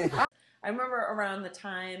can see. I remember around the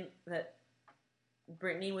time that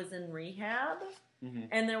Britney was in rehab,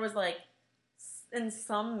 and there was like, in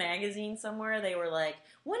some magazine somewhere, they were like,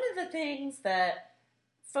 one of the things that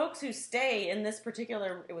folks who stay in this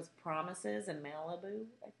particular, it was Promises in Malibu,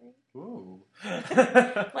 I think. Ooh.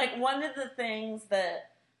 Like, one of the things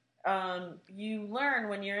that you learn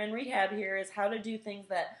when you're in rehab here is how to do things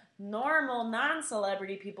that normal,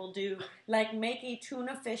 non-celebrity people do, like make a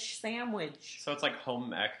tuna fish sandwich. So it's like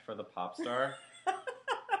home ec for the pop star?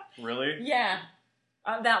 Really? Yeah.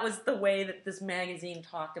 That was the way that this magazine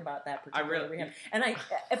talked about that particular rehab. And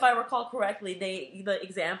if I recall correctly, the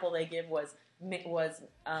example they give was make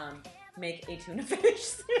a tuna fish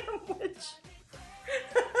sandwich.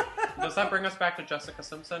 The Does that bring us back to Jessica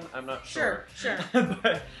Simpson? I'm not sure. Sure.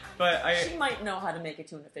 but She might know how to make a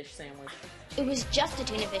tuna fish sandwich. It was just a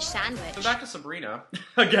tuna fish sandwich. So back to Sabrina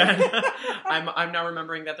again. I'm now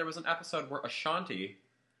remembering that there was an episode where Ashanti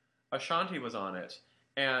was on it,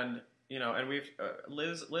 and and we've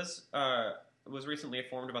Liz was recently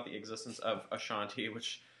informed about the existence of Ashanti,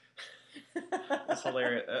 which is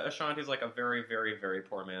hilarious. Ashanti's like a very, very, very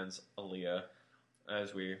poor man's Aaliyah,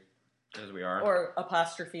 as we are. Or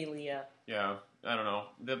apostrophe Leah. Yeah, I don't know.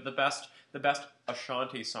 The best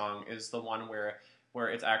Ashanti song is the one where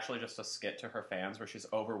it's actually just a skit to her fans, where she's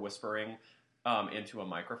over whispering into a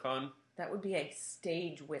microphone. That would be a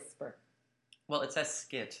stage whisper. Well, it says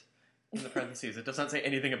skit in the parentheses. It doesn't say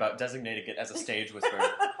anything about designating it as a stage whisper.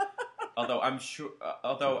 Although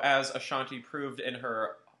as Ashanti proved in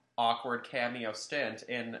her awkward cameo stint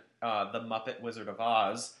in The Muppet Wizard of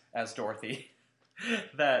Oz as Dorothy,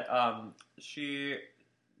 that she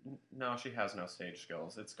has no stage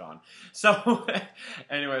skills. It's gone. So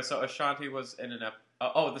anyway, so Ashanti was in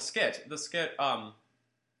the skit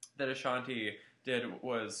that Ashanti did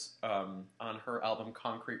was on her album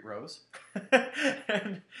Concrete Rose,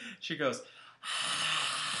 and she goes.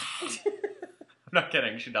 I'm not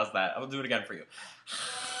kidding. She does that. I'll do it again for you.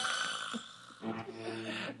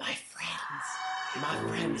 My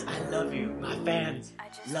friends, I love you. My fans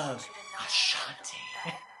love Ashanti.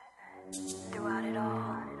 Throughout it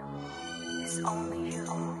all, it's only you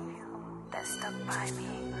that stuck by me.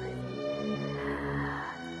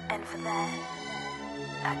 And for that,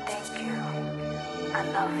 I thank you. I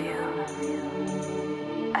love you.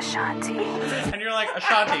 Ashanti. And you're like,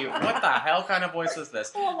 Ashanti, what the hell kind of voice is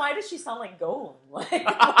this? Well, why does she sound like Golem?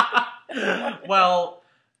 Well,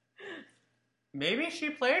 maybe she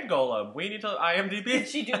played Golem. We need to IMDb. Did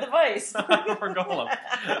she do the voice? For Golem.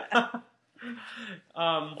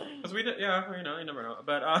 Because we did, you never know.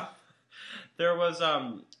 But there was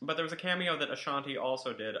a cameo that Ashanti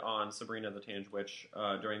also did on Sabrina the Teenage Witch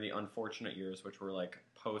during the unfortunate years, which were like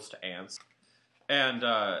post Ants. And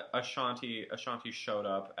Ashanti showed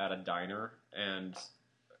up at a diner, and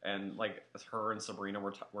like her and Sabrina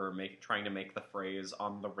were trying to make the phrase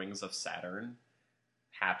 "on the rings of Saturn"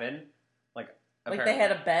 happen. Like they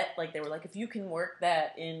had a bet. Like they were like, if you can work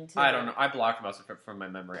that into. I don't know. I blocked most of it from my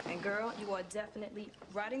memory. And girl, you are definitely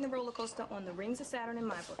riding the roller coaster on the rings of Saturn in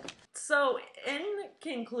my book. So, in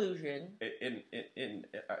conclusion, in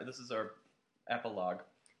this is our epilogue.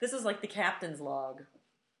 This is like the captain's log.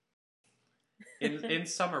 In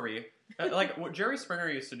summary, like Jerry Springer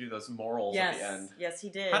used to do those morals at the end. Yes, he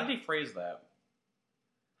did. How did he phrase that?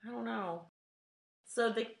 I don't know.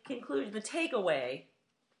 So the conclusion, the takeaway,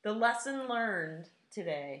 the lesson learned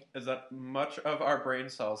today is that much of our brain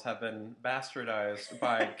cells have been bastardized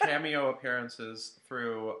by cameo appearances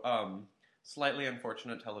through slightly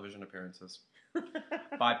unfortunate television appearances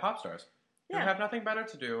by pop stars who have nothing better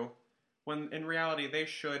to do when in reality they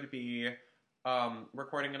should be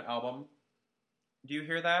recording an album. Do you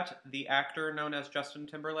hear that? The actor known as Justin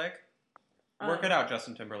Timberlake? Work it out,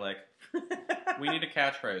 Justin Timberlake. We need a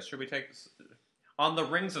catchphrase. Should we take this? On the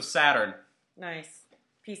rings of Saturn. Nice.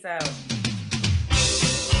 Peace out.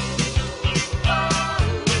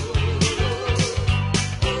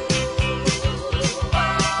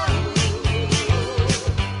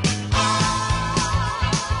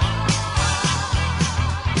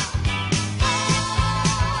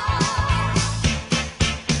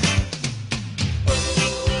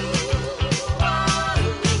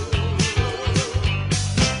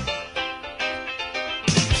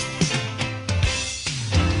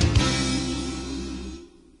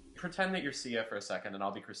 Pretend that you're Sia for a second, and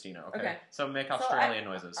I'll be Christina, okay? So make Australian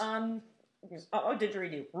noises.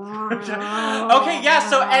 Didgeridoo. Okay, yeah,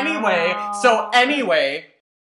 so anyway,